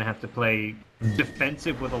 Secret are going to have to play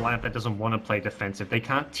defensive with a lineup that doesn't want to play defensive. They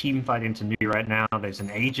can't team fight into Newbee right now. There's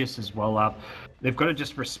an Aegis as well up. They've got to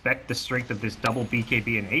just respect the strength of this double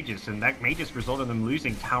BKB and Aegis, and that may just result in them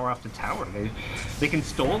losing tower after tower. They can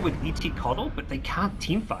stall with ET Coddle, but they can't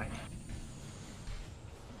team fight.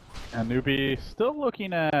 And Newbee still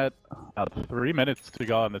looking at about 3 minutes to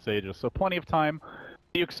go on this Aegis, so plenty of time.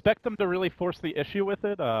 Do you expect them to really force the issue with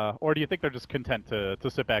it, or do you think they're just content to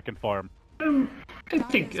sit back and farm? I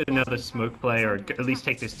think another smoke play, or at least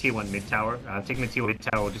take this tier 1 mid tower. Taking the tier 1 mid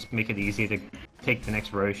tower will just make it easier to take the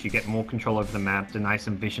next Roche. You get more control over the map, deny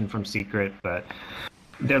some vision from Secret, but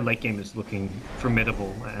their late game is looking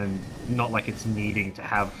formidable and not like it's needing to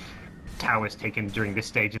have towers taken during this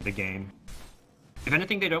stage of the game. If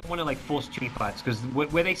anything, they don't want to like force 2v fights, because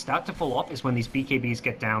where they start to fall off is when these BKBs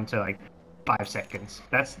get down to like 5 seconds.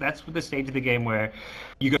 That's the stage of the game where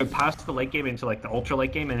you go past the late game into like the ultra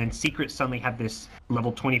late game, and then Secret suddenly have this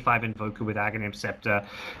level 25 Invoker with Aghanim Scepter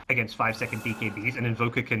against 5-second BKBs, and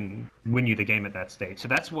Invoker can win you the game at that stage. So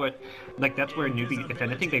that's where Newbee, if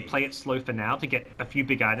anything, they play it slow for now to get a few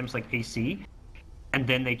big items like AC, and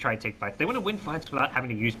then they try to take fights. They want to win fights without having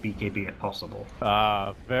to use BKB if possible.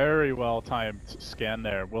 Very well timed scan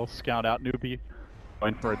there. We'll scout out Newbee,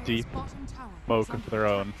 going for a deep smoke of their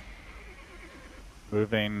own.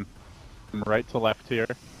 Moving from right to left here.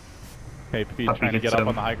 KP trying to get up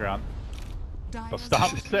on the high ground. The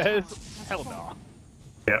stop says, hell no.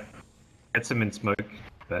 Yep. Get some in smoke,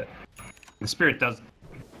 but the Spirit does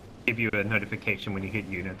give you a notification when you hit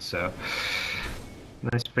units, so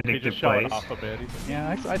nice predictive plays. Off a bit.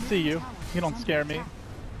 Yeah, I see you. You don't scare me.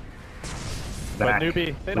 But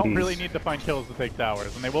Newbee, they don't really need to find kills to take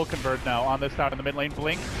towers, and they will convert now on this side in the mid lane.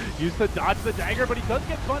 Blink, use the dodge the dagger, but he does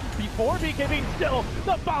get spun before BKB. Still,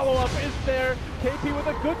 the follow-up is there. KP with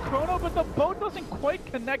a good chrono, but the boat doesn't quite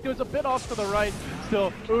connect. It was a bit off to the right.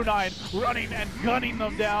 Still, U9 running and gunning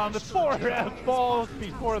them down. The 4F falls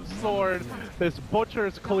before the sword. This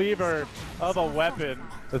butcher's cleaver of a weapon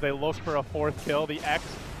as they look for a 4th kill. The X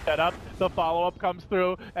set up, the follow-up comes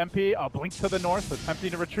through. MP, a blink to the north, attempting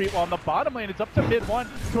to retreat, while on the bottom lane it's up to mid 1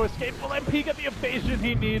 to escape. Will MP get the evasion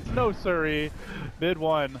he needs? No siree. Mid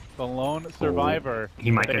 1, the lone survivor. He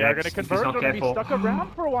might they are going to convert, they're going to be stuck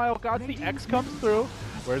around for a while. God, the X comes through.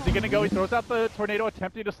 Where's he going to go? He throws out the tornado,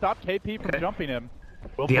 attempting to stop KP from jumping him.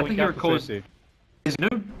 The other hero cause there's no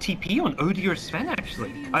TP on OD or Sven,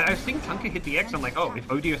 actually. I was thinking Tunka hit the X, I'm like, oh,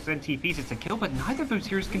 if OD or Sven TPs, it's a kill, but neither of those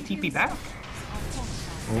heroes can TP back.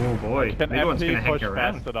 Oh boy, can MP push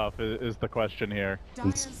fast enough is the question here.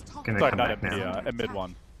 He's gonna come back now. At mid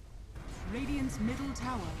 1.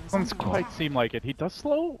 Doesn't quite seem like it. He does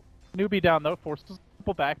slow Newbee down though, forces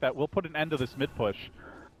people back. That will put an end to this mid push.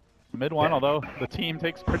 Mid 1, although the team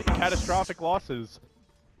takes pretty catastrophic losses,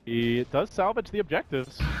 he does salvage the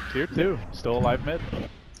objectives. Tier 2, still alive mid.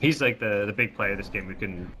 He's like the big player of this game who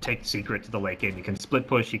can take Secret to the late game. He can split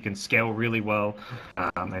push, he can scale really well.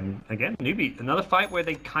 And again, Newbee, another fight where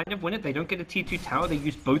they kind of win it. They don't get a T2 tower, they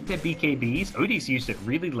use both their BKBs. OD's used it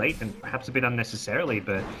really late and perhaps a bit unnecessarily,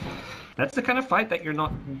 but that's the kind of fight that you're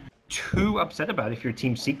not too upset about if you're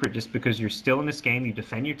Team Secret, just because you're still in this game, you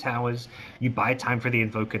defend your towers, you buy time for the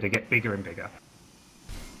Invoker to get bigger and bigger.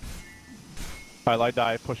 Highlight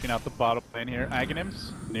Die pushing out the bottom lane here.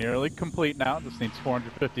 Aghanim's nearly complete now. Just needs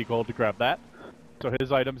 450 gold to grab that. So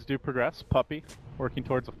his items do progress. Puppey working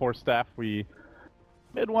towards a 4 staff. We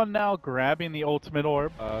mid 1 now, grabbing the ultimate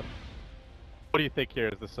orb. What do you think here?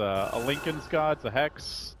 Is this a Lincoln's Gods, a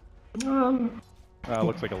Hex?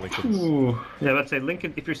 Looks like a Lincoln's. Ooh. Yeah, let's say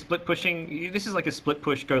Lincoln, if you're split pushing, this is like a split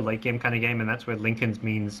push, go late game kind of game, and that's where Lincoln's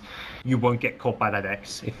means you won't get caught by that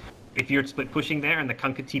X. If you're split pushing there and the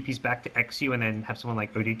Kunkka TP's back to X you and then have someone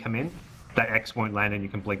like OD come in, that X won't land and you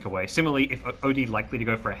can blink away. Similarly, if OD likely to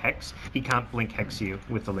go for a Hex, he can't blink Hex you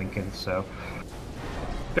with the Lincoln, so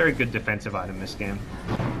very good defensive item this game.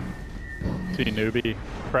 See Newbee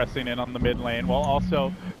pressing in on the mid lane while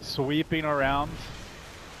also sweeping around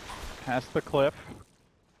past the cliff.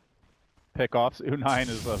 Pickoffs. U9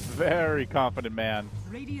 is a very confident man.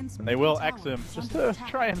 And they will X him just to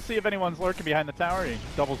try and see if anyone's lurking behind the tower. He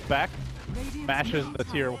doubles back, smashes the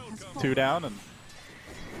tier 2 down, and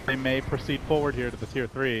they may proceed forward here to the tier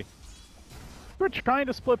 3. We're trying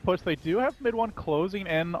to split push. They do have mid 1 closing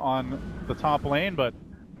in on the top lane, but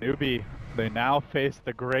Newbee, they now face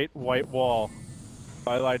the great white wall.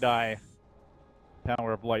 Highlight Die,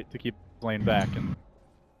 Tower of Light to keep lane back, and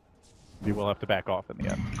we will have to back off in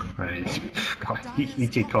the end. Right.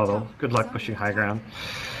 ET Coddle. Good luck pushing high ground.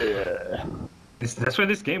 Yeah. That's why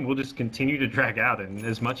this game will just continue to drag out, and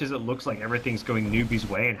as much as it looks like everything's going Newbee's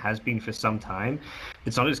way and has been for some time,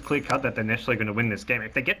 it's not as clear cut that they're necessarily going to win this game.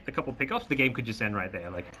 If they get a couple pickoffs, the game could just end right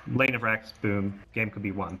there. Like, lane of racks, boom, game could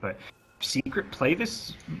be won. But Secret play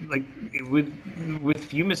this like with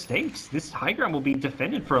few mistakes, this high ground will be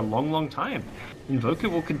defended for a long time. Invoker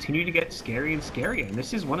will continue to get scary and scarier, and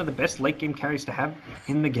this is one of the best late game carries to have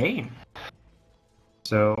in the game.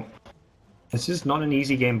 So this is not an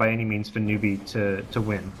easy game by any means for Newbee to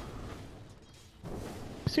win.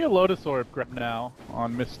 I see a Lotus Orb grab now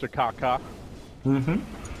on Mr. Kaka. Mm-hmm.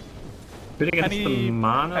 But against the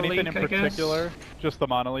Mana League, anything in particular? Just the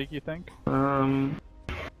Mana League, you think?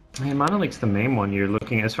 Yeah, Mana League's the main one you're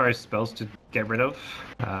looking at as far as spells to get rid of.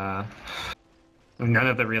 None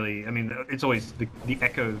of the really, I mean, it's always, the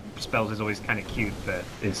echo spells is always kind of cute, but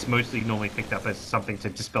it's mostly normally picked up as something to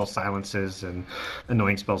dispel silences and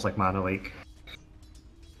annoying spells like Mana Leak.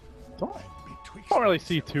 Don't really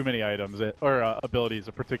see too many items or abilities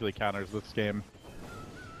that particularly counters this game.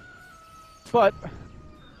 But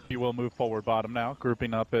he will move forward bottom now,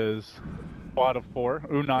 grouping up his squad of 4.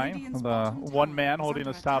 U9, the one man holding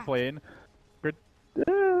his top lane.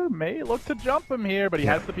 May look to jump him here, but he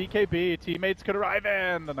has the BKB. Teammates could arrive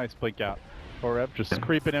in. The nice blink out. Oreb just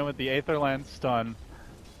creeping in with the Aether Lens stun.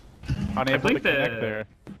 Unable to connect there.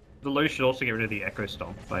 The low should also get rid of the Echo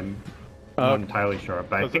Stomp. I'm not entirely sure,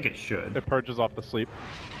 but I think it should. It purges off the sleep.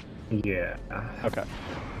 Yeah. Okay.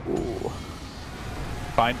 Ooh.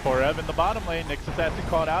 Fine for Ev in the bottom lane. Nyx Assassin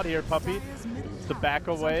called out here, Puppey. To back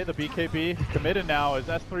away, the BKB committed now as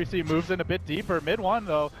S3C moves in a bit deeper. Mid one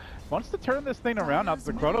though, wants to turn this thing around now that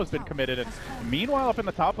the Chrono's been committed. And meanwhile, up in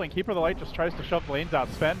the top lane, Keeper of the Light just tries to shove lanes out.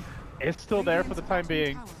 Sven is still there for the time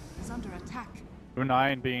being.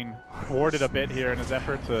 U9 being thwarted a bit here in his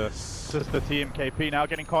effort to assist the team. KP now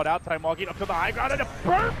getting called out, time walking up to the high ground, and a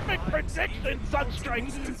perfect prediction!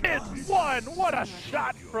 Sunstrike is one! What a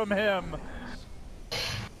shot from him!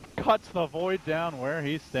 Cuts the Void down where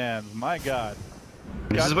he stands, my god.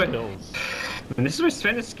 This is where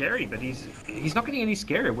Sven is scary, but he's not getting any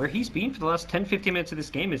scarier. Where he's been for the last 10-15 minutes of this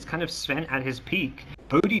game is kind of Sven at his peak.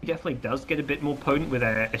 Bodhi definitely does get a bit more potent with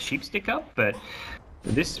a sheep stick up, but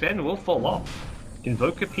this Sven will fall off.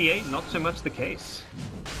 Invoker P8, not so much the case.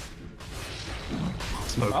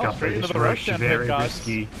 Smoke up for this rush, very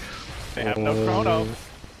risky. They have no chrono.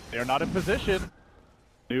 They are not in position.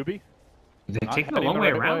 Newbee. They're taking a long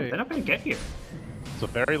way around. They're not going to get here. It's a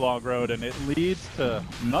very long road, and it leads to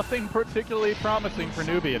nothing particularly promising for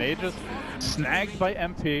Newbee. And Aegis snagged by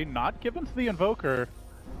MP, not given to the Invoker.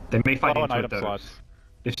 They may find into item it, though. slots.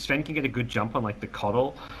 If Sven can get a good jump on like the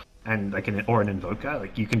Coddle and like an Invoker,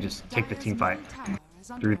 like you can just take the team fight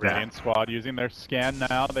through that. Radiant squad using their scan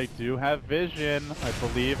now. They do have vision, I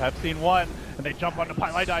believe. Have seen one, and they jump onto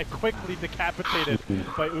Pylai Die, quickly decapitated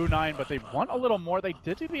by U9, but they want a little more. They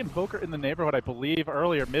did see the Invoker in the neighborhood, I believe,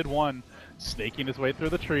 earlier, mid one, snaking his way through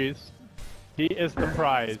the trees. He is the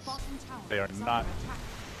prize. They are not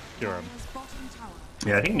secure him.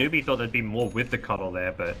 Yeah, I think Newbee thought there'd be more with the Coddle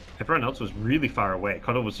there, but everyone else was really far away.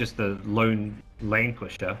 Coddle was just the lone lane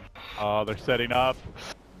pusher. Oh, they're setting up.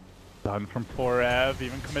 Done from 4Ev,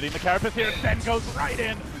 even committing the Carapace here. Then goes right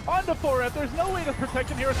in onto 4Ev. There's no way to protect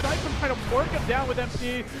him here aside from trying to work him down with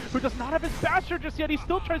MC, who does not have his Basher just yet. He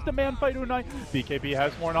still tries to man fight U9. BKB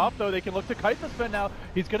has worn off though. They can look to kite the Sven now.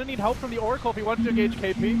 He's gonna need help from the Oracle if he wants to engage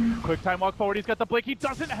KP. Quick time walk forward. He's got the Blink. He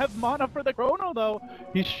doesn't have mana for the Chrono though.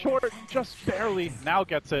 He's short just barely. Now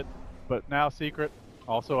gets it, but now Secret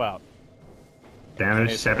also out. Down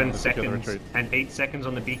 7 seconds and 8 seconds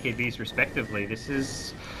on the BKBs respectively. This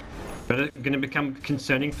is going to become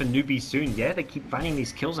concerning for Newbee soon. Yeah, they keep finding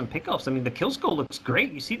these kills and pickoffs. I mean, the kill score looks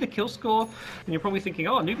great. You see the kill score, and you're probably thinking,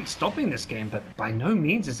 oh, Newbee's stopping this game, but by no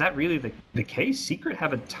means is that really the case. Secret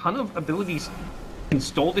have a ton of abilities to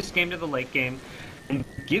install this game to the late game and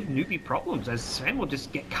give Newbee problems, as Sven will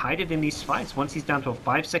just get kited in these fights once he's down to a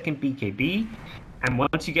 5-second BKB. And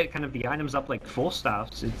once you get kind of the items up like 4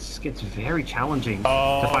 staffs, it gets very challenging to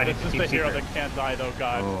fight this is the hero that can't die though,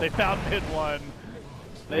 guys. They found mid one.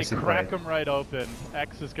 They crack him right open.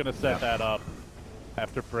 X is going to set that up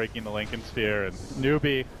after breaking the Lincoln Sphere. And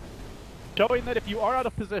Newbee showing that if you are out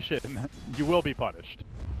of position, you will be punished.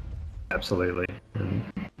 Absolutely.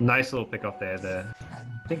 Nice little pick off there.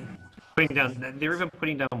 I think they're even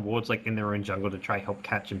putting down wards like in their own jungle to try help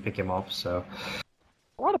catch and pick him off. So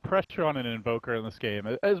a lot of pressure on an Invoker in this game.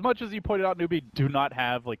 As much as you pointed out, Newbee do not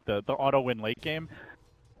have like the auto win late game.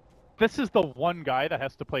 This is the one guy that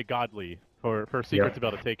has to play godly for Secret to be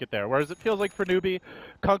able to take it there. Whereas it feels like for Newbee,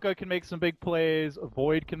 Kunkka can make some big plays,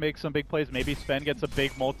 Void can make some big plays, maybe Sven gets a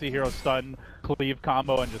big multi-hero stun, cleave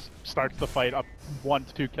combo, and just starts the fight up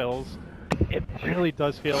 1-2 kills. It really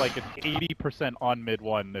does feel like it's 80% on mid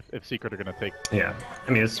one if Secret are going to take. Yeah,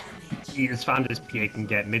 I mean, as far as PA can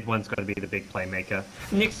get, mid one's got to be the big playmaker.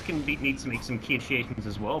 Nyx needs to make some key initiations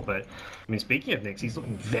as well, but I mean, speaking of Nyx, he's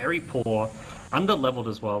looking very poor, under-leveled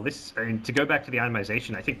as well. And to go back to the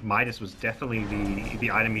itemization, I think Midas was definitely the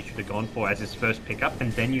item he should have gone for as his first pickup,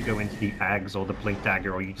 and then you go into the Ags or the Blink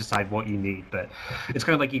Dagger, or you decide what you need. But it's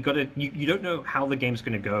kind of like you don't know how the game's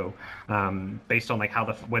going to go based on like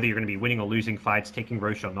whether you're going to be winning or losing fights, taking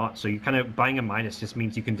Roche or not. So you kind of buying a Midas just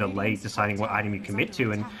means you can delay deciding what item you commit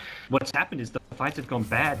to. And what's happened is the fights have gone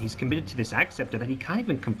bad. He's committed to this Ag Scepter that he can't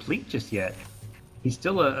even complete just yet. he's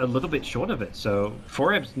still a little bit short of it. So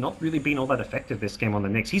Forev's not really been all that effective this game on the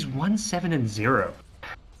Nyx. He's 1-7-0.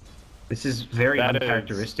 This is very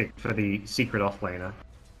uncharacteristic for the secret offlaner.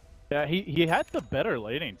 Yeah, he had the better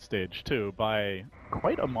laning stage too by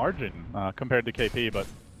quite a margin compared to KP, but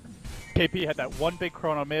KP had that one big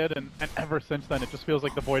chrono mid, and ever since then it just feels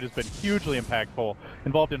like the Void has been hugely impactful.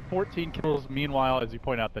 Involved in 14 kills, meanwhile, as you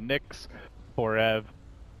point out, the Nyx, Forev,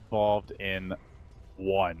 involved in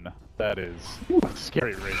 1. That is a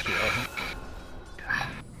scary ratio.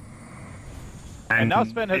 And now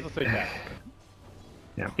Sven has a sick back.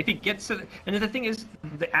 Yeah. If he gets to and the thing is,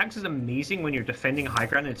 the Axe is amazing when you're defending high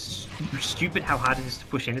ground. It's stupid how hard it is to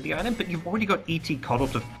push into the item, but you've already got ET Coddle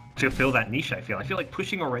to fill that niche, I feel like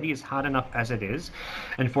pushing already is hard enough as it is,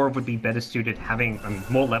 and Forev would be better suited having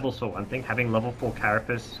more levels for one thing, having level 4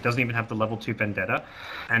 Carapace, doesn't even have the level 2 Vendetta,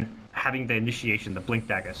 and having the initiation, the Blink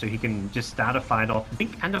Dagger, so he can just start a fight off,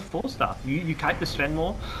 Blink and a 4-star. You kite the Sven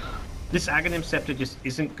more. This Aghanim Scepter just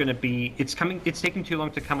isn't going to be, it's taking too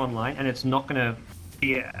long to come online, and it's not going to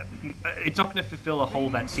it's not going to fulfill a hole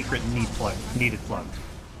that secret needed plug.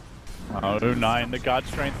 Oh, 9, the God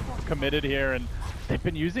Strength committed here, and they've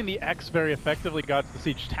been using the X very effectively. Got the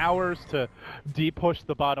siege towers to de-push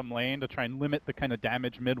the bottom lane to try and limit the kind of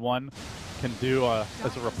damage mid one can do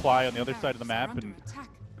as a reply on the other side of the map, and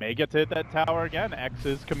may get to hit that tower again. X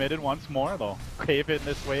is committed once more. They'll cave in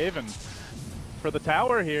this wave, and for the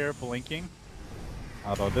tower here, blinking.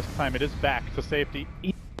 Although this time it is back to safety.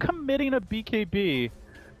 Committing a BKB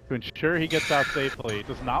to ensure he gets out safely.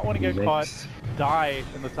 Does not want to get caught, die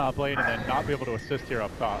in the top lane, and then not be able to assist here up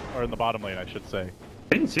top, or in the bottom lane, I should say.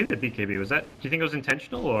 I didn't see the BKB. Was that? Do you think it was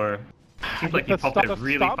intentional, or? It seems like he popped it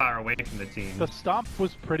really far away from the team. The stomp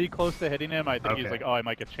was pretty close to hitting him. I think he's like, oh, I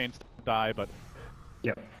might get chain stomp, die, but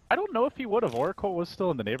yep. I don't know if he would have. Oracle was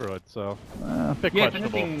still in the neighborhood, so a bit yeah,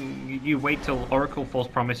 questionable. If anything, you wait till Oracle false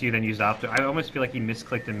promise you, then use after. I almost feel like he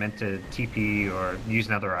misclicked and meant to TP or use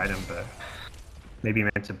another item, but maybe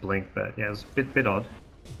meant to blink. But yeah, it was a bit odd.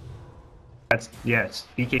 It's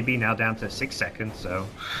BKB now down to 6 seconds, so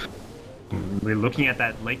we're looking at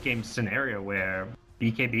that late game scenario where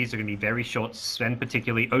BKBs are going to be very short. Sven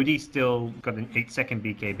particularly. OD still got an 8-second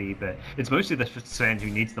BKB, but it's mostly the Sven who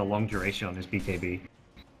needs the long duration on his BKB.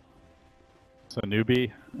 So Newbee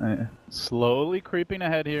slowly creeping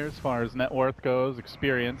ahead here as far as net worth goes,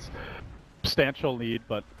 experience, substantial lead,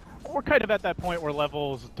 but we're kind of at that point where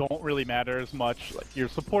levels don't really matter as much. Like your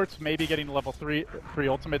supports maybe getting level 3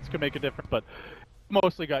 ultimates can make a difference, but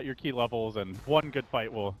mostly got your key levels, and one good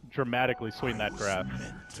fight will dramatically swing that graph.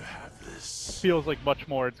 Feels like much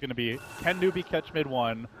more it's going to be, can Newbee catch mid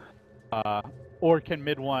 1? Or can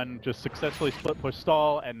mid 1 just successfully split push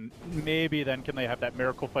stall, and maybe then can they have that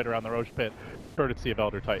miracle fight around the Roche pit, courtesy of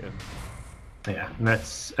Elder Titan? Yeah, and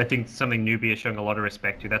that's, I think, something Newbee is showing a lot of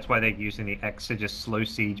respect to. That's why they're using the X to just slow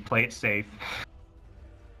siege, play it safe.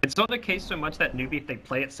 It's not the case so much that Newbee, if they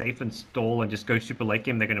play it safe and stall and just go super late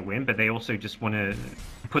game, they're going to win, but they also just want to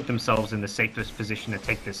put themselves in the safest position to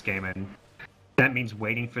take this game, and that means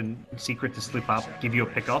waiting for Secret to slip up, give you a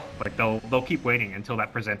pick off. Like they'll keep waiting until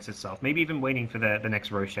that presents itself. Maybe even waiting for the next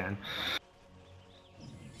Roshan.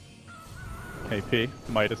 KP,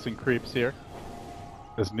 Midas and creeps here.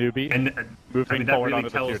 As Newbee and moving that forward really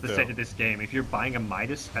tells onto the set of this game. If you're buying a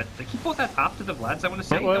Midas, like he bought that after the Vlads, I want to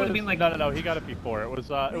say. It was, that would have been like no, he got it before. It was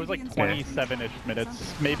like 27-ish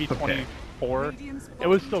minutes, maybe 24. It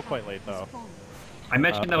was still quite late though. I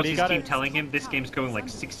imagine that was his team telling him this game's going like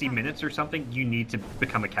 60 minutes or something. You need to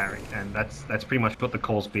become a carry, and that's pretty much what the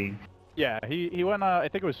call's been. Yeah, he went. I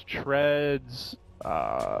think it was Treads,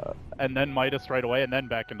 and then Midas right away, and then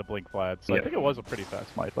back into Blink Vlad. So I think it was a pretty fast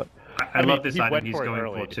fight, but I love this item he's going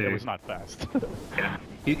early. for too. It was not fast. Yeah,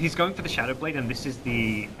 he's going for the Shadow Blade, and this is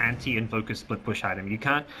the anti-Invoker split push item. You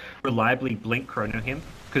can't reliably blink chrono him,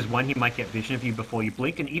 because one, he might get vision of you before you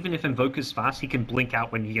blink, and even if Invoker's fast, he can blink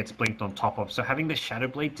out when he gets blinked on top of. So having the Shadow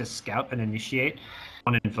Blade to scout and initiate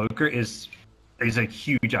on Invoker is a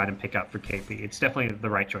huge item pickup for KP. It's definitely the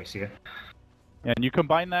right choice here. And you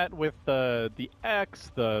combine that with the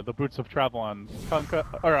X, the Boots of Travel on Kunkka,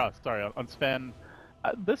 or on Sven.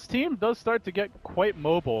 This team does start to get quite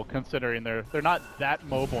mobile, considering they're not that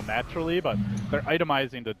mobile naturally, but they're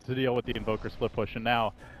itemizing to deal with the Invoker split push. And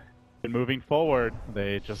now, moving forward,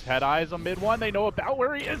 they just had eyes on mid 1. They know about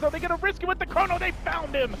where he is. Are they going to risk it with the chrono? They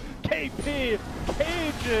found him. KP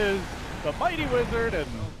cages the mighty wizard, and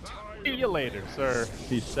see you later, sir.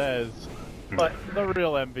 He says, but the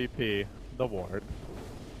real MVP. The ward.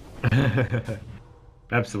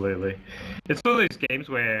 Absolutely. It's one of those games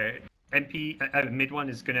where mid 1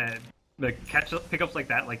 is gonna the pickups like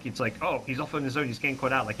that, like it's like, oh, he's off on his own, he's getting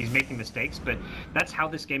caught out, like he's making mistakes, but that's how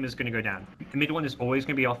this game is going to go down. The mid one is always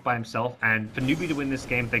going to be off by himself, and for Newbee to win this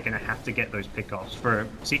game, they're going to have to get those pickoffs. For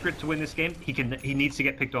Secret to win this game, he needs to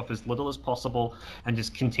get picked off as little as possible and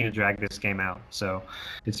just continue to drag this game out. So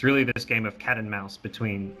it's really this game of cat and mouse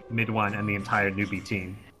between mid one and the entire Newbee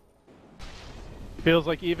team. Feels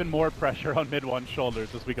like even more pressure on mid one's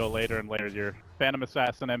shoulders as we go later and later. Your Phantom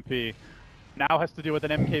Assassin MP now has to deal with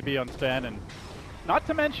an MKB on Sven, and not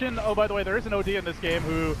to mention, oh by the way, there is an OD in this game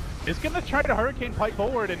who is going to try to Hurricane Pipe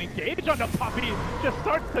forward and engage onto Puppey, just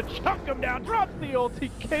starts to chunk him down, drops the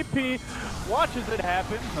ulti, KP watches it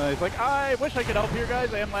happen. He's like, I wish I could help here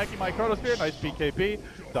guys, I am lacking my Chronosphere, nice BKP,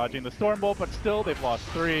 dodging the Stormbolt, but still they've lost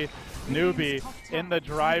 3. Newbee in the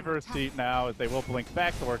driver's seat now as they will blink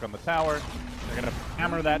back to work on the tower. They're going to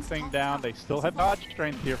hammer that thing down. They still have dodge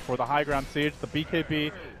strength here for the high ground siege. The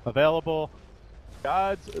BKB available.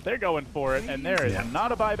 Gods, they're going for it, and there is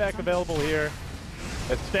not a buyback available here.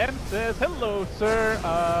 As Sven says, hello,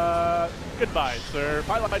 sir. Goodbye, sir.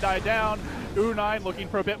 Pilot died down. U9 looking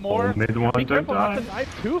for a bit more. Mid one, be careful not to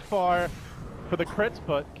dive too far for the crits,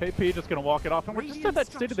 but KP just going to walk it off. And we're just at that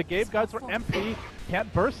state of the game, guys, where MP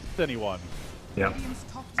can't burst anyone. Yeah.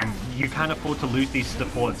 And you can't afford to lose these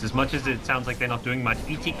supports. As much as it sounds like they're not doing much,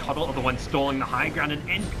 ET Cuddle are the ones stalling the high ground, and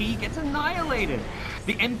NP gets annihilated.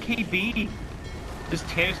 The MKB just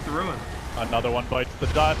tears through him. Another one bites the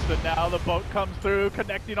dust, and now the boat comes through,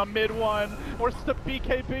 connecting on mid one. Where's the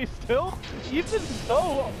BKB still? Even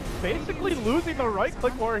so, basically losing the right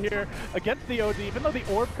click war here against the OD, even though the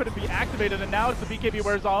orb couldn't be activated, and now as the BKB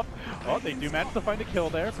wears off, oh, they do manage to find a kill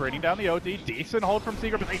there, bringing down the OD. Decent hold from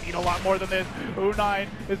Secret, but they need a lot more than this. U9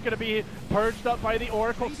 is going to be purged up by the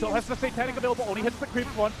Oracle, still has the Satanic available, only hits the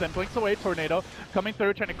creeps once, then blinks away. Tornado coming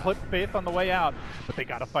through, trying to clip Faith on the way out, but they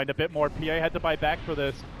got to find a bit more. PA had to buy back for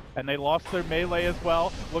this. And they lost their melee as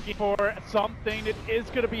well. Looking for something. It is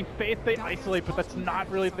going to be Faith they isolate, but that's not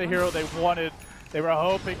really the hero they wanted. They were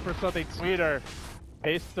hoping for something sweeter.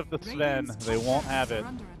 Taste of the Sven. They won't have it.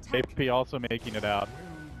 AP also making it out.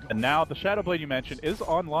 And now the Shadow Blade you mentioned is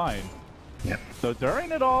online. Yep. So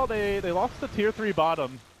during it all, they lost the tier 3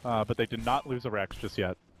 bottom, but they did not lose a Rex just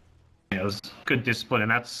yet. Yeah, it was good discipline,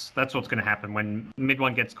 and that's what's going to happen. When mid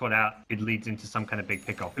one gets caught out, it leads into some kind of big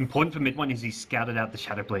pickoff. Important for mid one is he scouted out the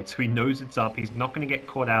Shadow Blade, so he knows it's up. He's not going to get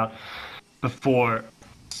caught out before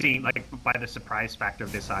seeing, like, by the surprise factor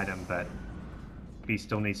of this item, but he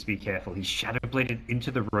still needs to be careful. He's Shadow Bladed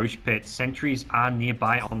into the Roche pit. Sentries are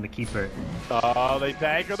nearby on the Keeper. Oh, they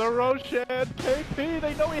dagger the Roshan. KP,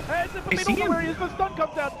 they know he has it, but they don't know where he is. The stun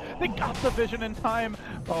comes out. They got the vision in time.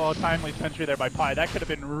 Oh, timely sentry there by Pi. That could have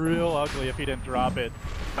been real ugly if he didn't drop it.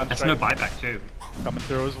 That's no buyback too. Coming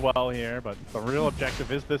through as well here, but the real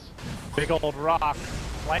objective is this big old rock.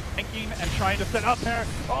 Flanking and trying to set up there.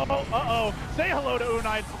 Oh, uh-oh. Say hello to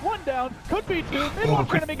U9. One down. Could be 2. Mid one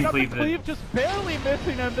trying to make it up. And Cleve just barely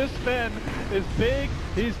missing him. This Sven is big.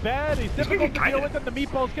 He's bad. He's difficult to deal with, and the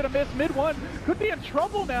meatball's gonna miss. Mid one could be in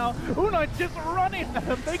trouble now. U9's just running at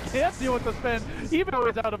him. They can't deal with the Sven, even though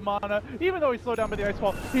he's out of mana, even though he's slowed down by the ice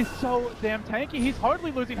wall. He's so damn tanky. He's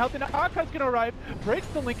hardly losing health. And now Akai's gonna arrive. Breaks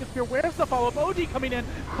the Lincoln Spear. Where's the follow-up? OD coming in.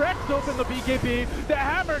 Cracks open the BKB. The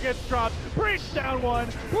hammer gets dropped. Breaks down one.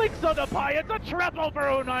 Blinks on the Pi. It's a triple for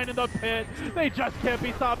U9 in the pit. They just can't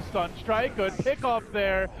be stopped. Stun strike. Good pick off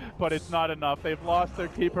there, but it's not enough. They've lost their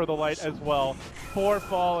Keeper of the Light as well. 4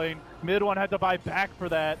 falling. Mid one had to buy back for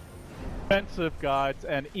that. Expensive gods,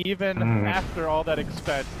 and even after all that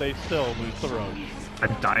expense, they still lose the Roche. A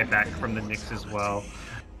dive back from the Nyx as well.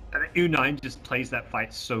 U9 just plays that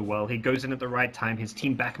fight so well. He goes in at the right time. His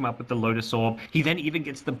team back him up with the Lotus Orb. He then even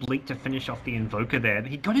gets the Blink to finish off the Invoker there.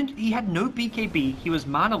 He got in. He had no BKB. He was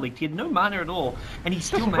mana leaked. He had no mana at all, and he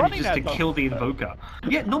still manages to kill the Invoker.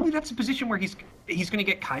 Yeah, normally that's a position where he's going to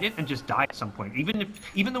get kited and just die at some point.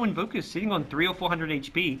 Even though Invoker is sitting on 300 or 400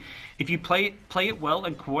 HP, if you play it well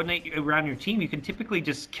and coordinate around your team, you can typically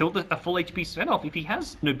just kill a full HP Sven off if he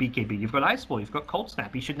has no BKB. You've got Ice Ball. You've got Cold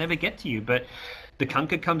Snap. He should never get to you, but the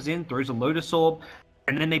Kunkka comes in, throws a Lotus Orb,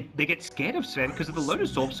 and then they get scared of Sven because of the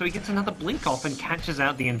Lotus Orb, so he gets another Blink off and catches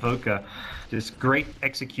out the Invoker. Just great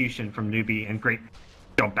execution from Newbee and great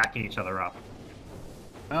job backing each other up.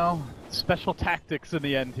 Well, special tactics in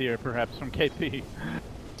the end here, perhaps, from KP.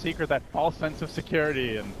 Secret that false sense of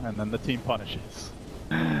security, and then the team punishes.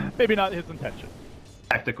 Maybe not his intention.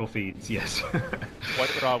 Tactical feeds, yes.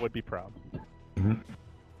 White Raw would be proud.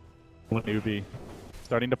 Newbee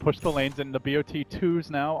starting to push the lanes, and the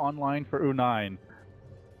BOT2's now online for U9.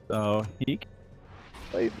 So he can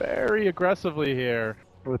play very aggressively here.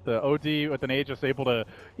 with the OD, with an Aegis able to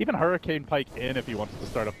even Hurricane Pike in if he wants to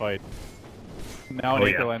start a fight. Now an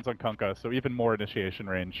Eagle lands on Kunkka, so even more initiation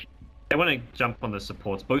range. They want to jump on the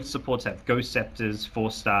supports. Both supports have Ghost Scepters,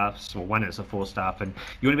 4 staffs, or one is a 4 staff, and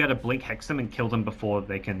you want to be able to blink hex them and kill them before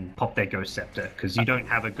they can pop their Ghost Scepter, because you don't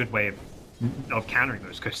have a good way of countering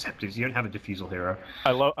those Ghost Scepters. You don't have a Diffusal hero.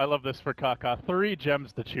 I love this for Kaka. 3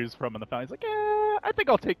 gems to choose from in the fountain. He's like, I think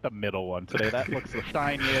I'll take the middle one today. That looks the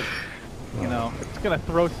shiniest. You know, it's gonna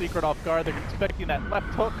throw Secret off guard. They're expecting that left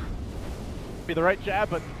hook. Be the right jab,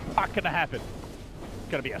 but not gonna happen.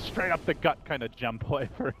 Gonna be a straight up the gut kind of gem play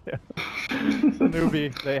for him. So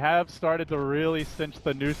Newbee, they have started to really cinch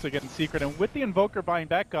the noose against Secret, and with the Invoker buying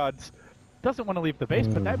back gods, doesn't want to leave the base,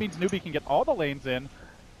 but that means Newbee can get all the lanes in,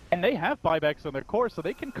 and they have buybacks on their core, so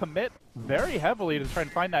they can commit very heavily to try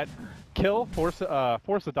and find that kill, force a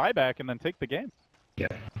dieback, and then take the game. Yeah,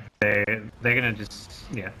 they're gonna just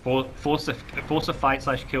force a fight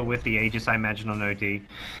 / kill with the Aegis, I imagine, on OD. He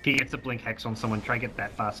gets a blink hex on someone, try to get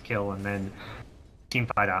that fast kill, and then team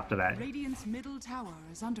fight after that. Radiant's middle tower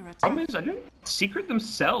is under attack. Problem is, Secret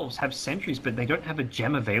themselves have sentries, but they don't have a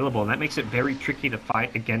gem available, and that makes it very tricky to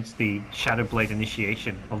fight against the Shadowblade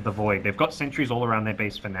initiation of the Void. They've got sentries all around their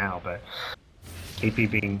base for now, but KP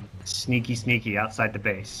being sneaky outside the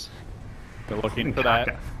base. They're looking for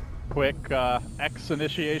that quick X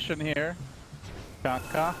initiation here.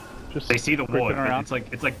 Kaka. Just they see the ward, around. but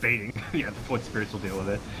it's like baiting. Yeah, the Void Spirits will deal with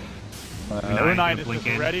it. Nine is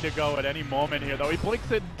just ready to go at any moment here, though. He blinks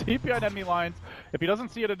it deep behind enemy lines. If he doesn't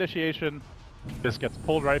see an initiation, this gets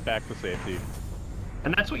pulled right back to safety.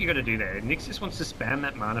 And that's what you got to do there. Nyx just wants to spam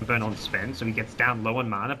that mana burn on Sven, so he gets down low on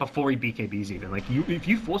mana before he BKBs even. Like, if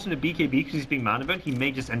you force him to BKB because he's being mana burned, he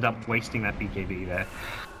may just end up wasting that BKB there.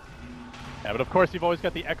 Yeah, but of course you've always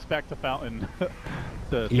got the X back to Fountain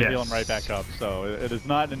to heal him right back up, so it is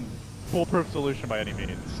not a foolproof solution by any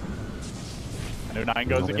means. And 9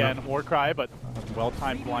 goes again, Warcry, but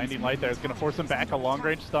well-timed Blinding Light there is going to force him back. A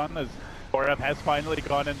long-range stun as Gorev has finally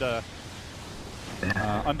gone into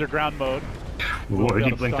underground mode. Ooh,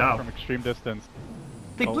 he blinked out from extreme distance.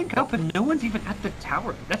 They blink up and no one's even at the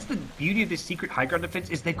tower. That's the beauty of this Secret high ground defense,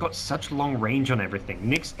 is they've got such long range on everything.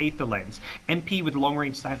 Nyx Aether Lens, MP with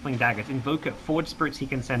long-range Stifling Daggers, Invoker, Forward Spirits he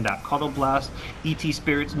can send out, Coddle Blast, ET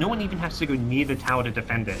Spirits. No one even has to go near the tower to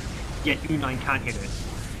defend it. Yet U9 can't hit it.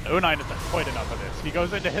 U9 has done quite enough of this. He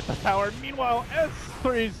goes in to hit the tower. Meanwhile,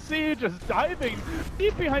 S3C just diving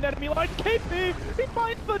deep behind enemy line. KP, he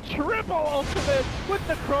finds the triple ultimate with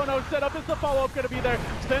the Chrono setup. Is the follow-up going to be there?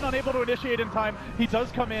 Sven unable to initiate in time. He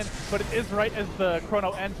does come in, but it is right as the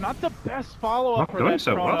Chrono ends. Not the best follow-up for that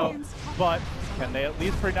Chrono, but can they at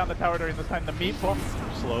least bring down the tower during this time? The Meatball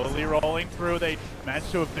slowly rolling through. They manage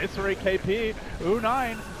to eviscerate KP.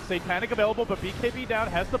 U9. Satanic available, but BKB down,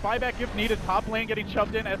 has the buyback if needed. Top lane getting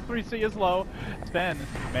shoved in, S3C is low. Sven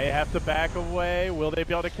may have to back away. Will they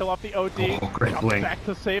be able to kill off the OD? Jumps back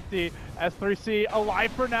to safety. S3C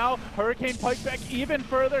alive for now. Hurricane Pike back even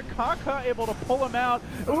further. Kaka able to pull him out.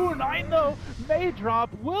 Ooh, 9 though, may drop,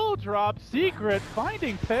 will drop. Secret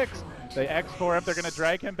finding picks. They X for him, they're gonna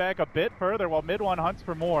drag him back a bit further while mid one hunts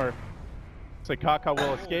for more. So Kaka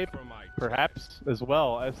will escape. Perhaps as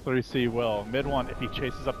well as S3C will. Mid one, if he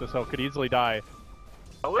chases up this hill, could easily die.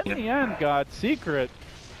 But in the end, God, Secret,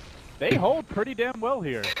 they hold pretty damn well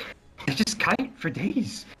here. They just kite for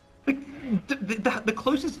days. Like, the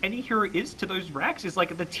closest any hero is to those racks is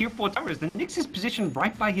like at the tier 4 towers. The Nyx is positioned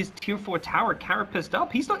right by his tier 4 tower, carapaced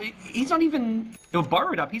up. He's not even, or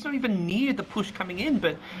burrowed up. He's not even near the push coming in,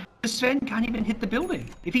 but the Sven can't even hit the building.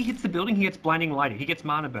 If he hits the building, he gets Blinding Light. He gets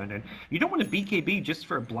mana burn. And you don't want to BKB just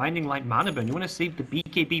for a Blinding Light mana burn. You want to save the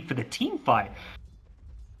BKB for the team fight.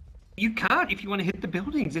 You can't if you want to hit the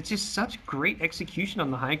buildings. It's just such great execution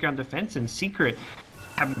on the high ground defense, and Secret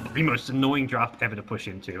having the most annoying draft ever to push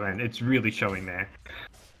into, and it's really showing there.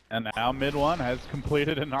 And now mid one has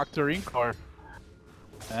completed an Octarine core.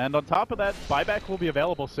 And on top of that, buyback will be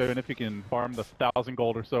available soon if you can farm the 1,000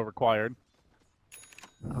 gold or so required.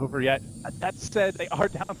 Over yet. That said, they are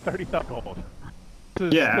down 30,000 gold.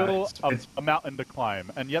 This is still a mountain to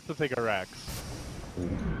climb, and yet to take a Rex.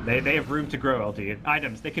 They have room to grow, LD.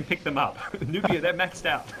 Items, they can pick them up. Newbee, they're maxed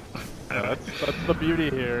out. That's the beauty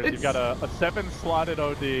here. You've got a 7-slotted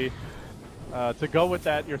OD. To go with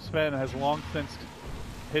that, your Sven has long since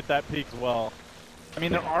hit that peak as well. I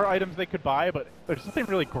mean, there are items they could buy, but there's something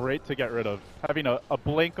really great to get rid of. Having a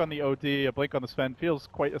blink on the OD, a blink on the Sven feels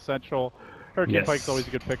quite essential. Hurricane Pike's always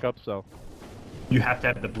a good pickup, so. You have to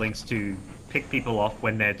have the blinks to pick people off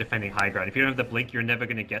when they're defending high ground. If you don't have the blink, you're never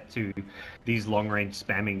going to get to these long-range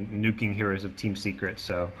spamming, nuking heroes of Team Secret,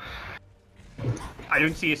 so. I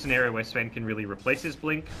don't see a scenario where Sven can really replace his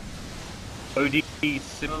Blink. OD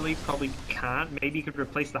similarly probably can't. Maybe he could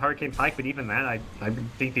replace the Hurricane Pike, but even then, I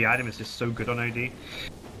think the item is just so good on OD.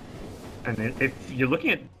 And if you're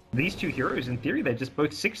looking at these two heroes, in theory, they're just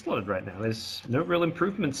both 6-slotted right now. There's no real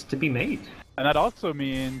improvements to be made. And that also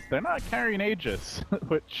means they're not carrying Aegis,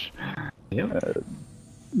 which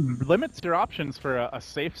limits your options for a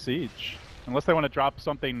safe siege. Unless they want to drop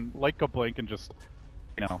something like a Blink and just,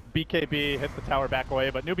 you know, BKB, hit the tower, back away,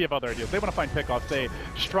 but Newbee have other ideas. They want to find pickoffs. They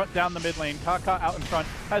strut down the mid lane. Kaka out in front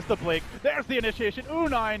has the Blink. There's the initiation.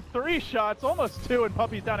 Nine, 3 shots, almost 2, and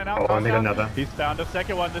Puppey's down and out. Oh, and they got another. He's found a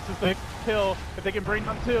second one. This is the kill. If they can bring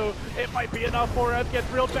down 2, it might be enough for us. Gets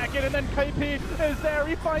reeled back in, and then KP is there.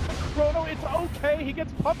 He finds the chrono. It's okay. He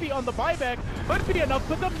gets Puppey on the buyback. Could be enough,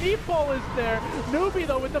 but the meatball is there. Newbee,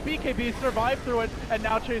 though, with the BKB, survived through it, and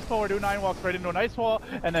now chase forward. Nine walks right into an ice wall,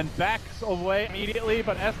 and then backs away immediately,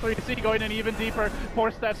 but S3C going in even deeper.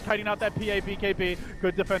 4 steps, kiting out that PA BKB.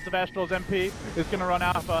 Good defensive Astrals. MP is going to run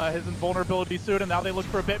out his invulnerability soon, and now they look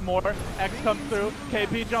for a bit more. X comes through.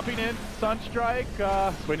 KP jumping in. Sunstrike.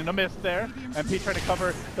 Swinging a miss there. MP trying to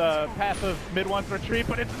cover the path of mid one's retreat,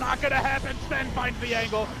 but it's not going to happen. Sven finds the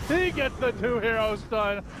angle. He gets the 2 heroes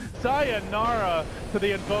done. Sayonara to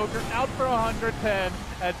the Invoker. Out for 110.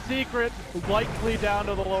 At Secret, likely down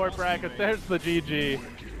to the lower brackets. There's the GG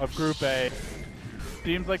of Group A.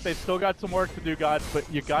 Seems like they still got some work to do, guys,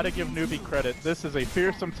 but you got to give Newbee credit. This is a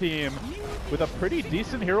fearsome team with a pretty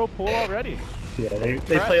decent hero pool already. Yeah, they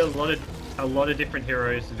play a lot of different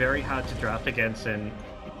heroes, very hard to draft against, and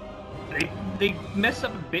they messed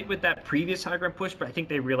up a bit with that previous high ground push, but I think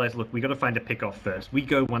they realized, look, we got to find a pick off first. We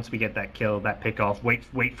go once we get that kill, that pick off, wait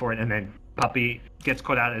for it, and then Puppey gets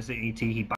caught out as the ET. He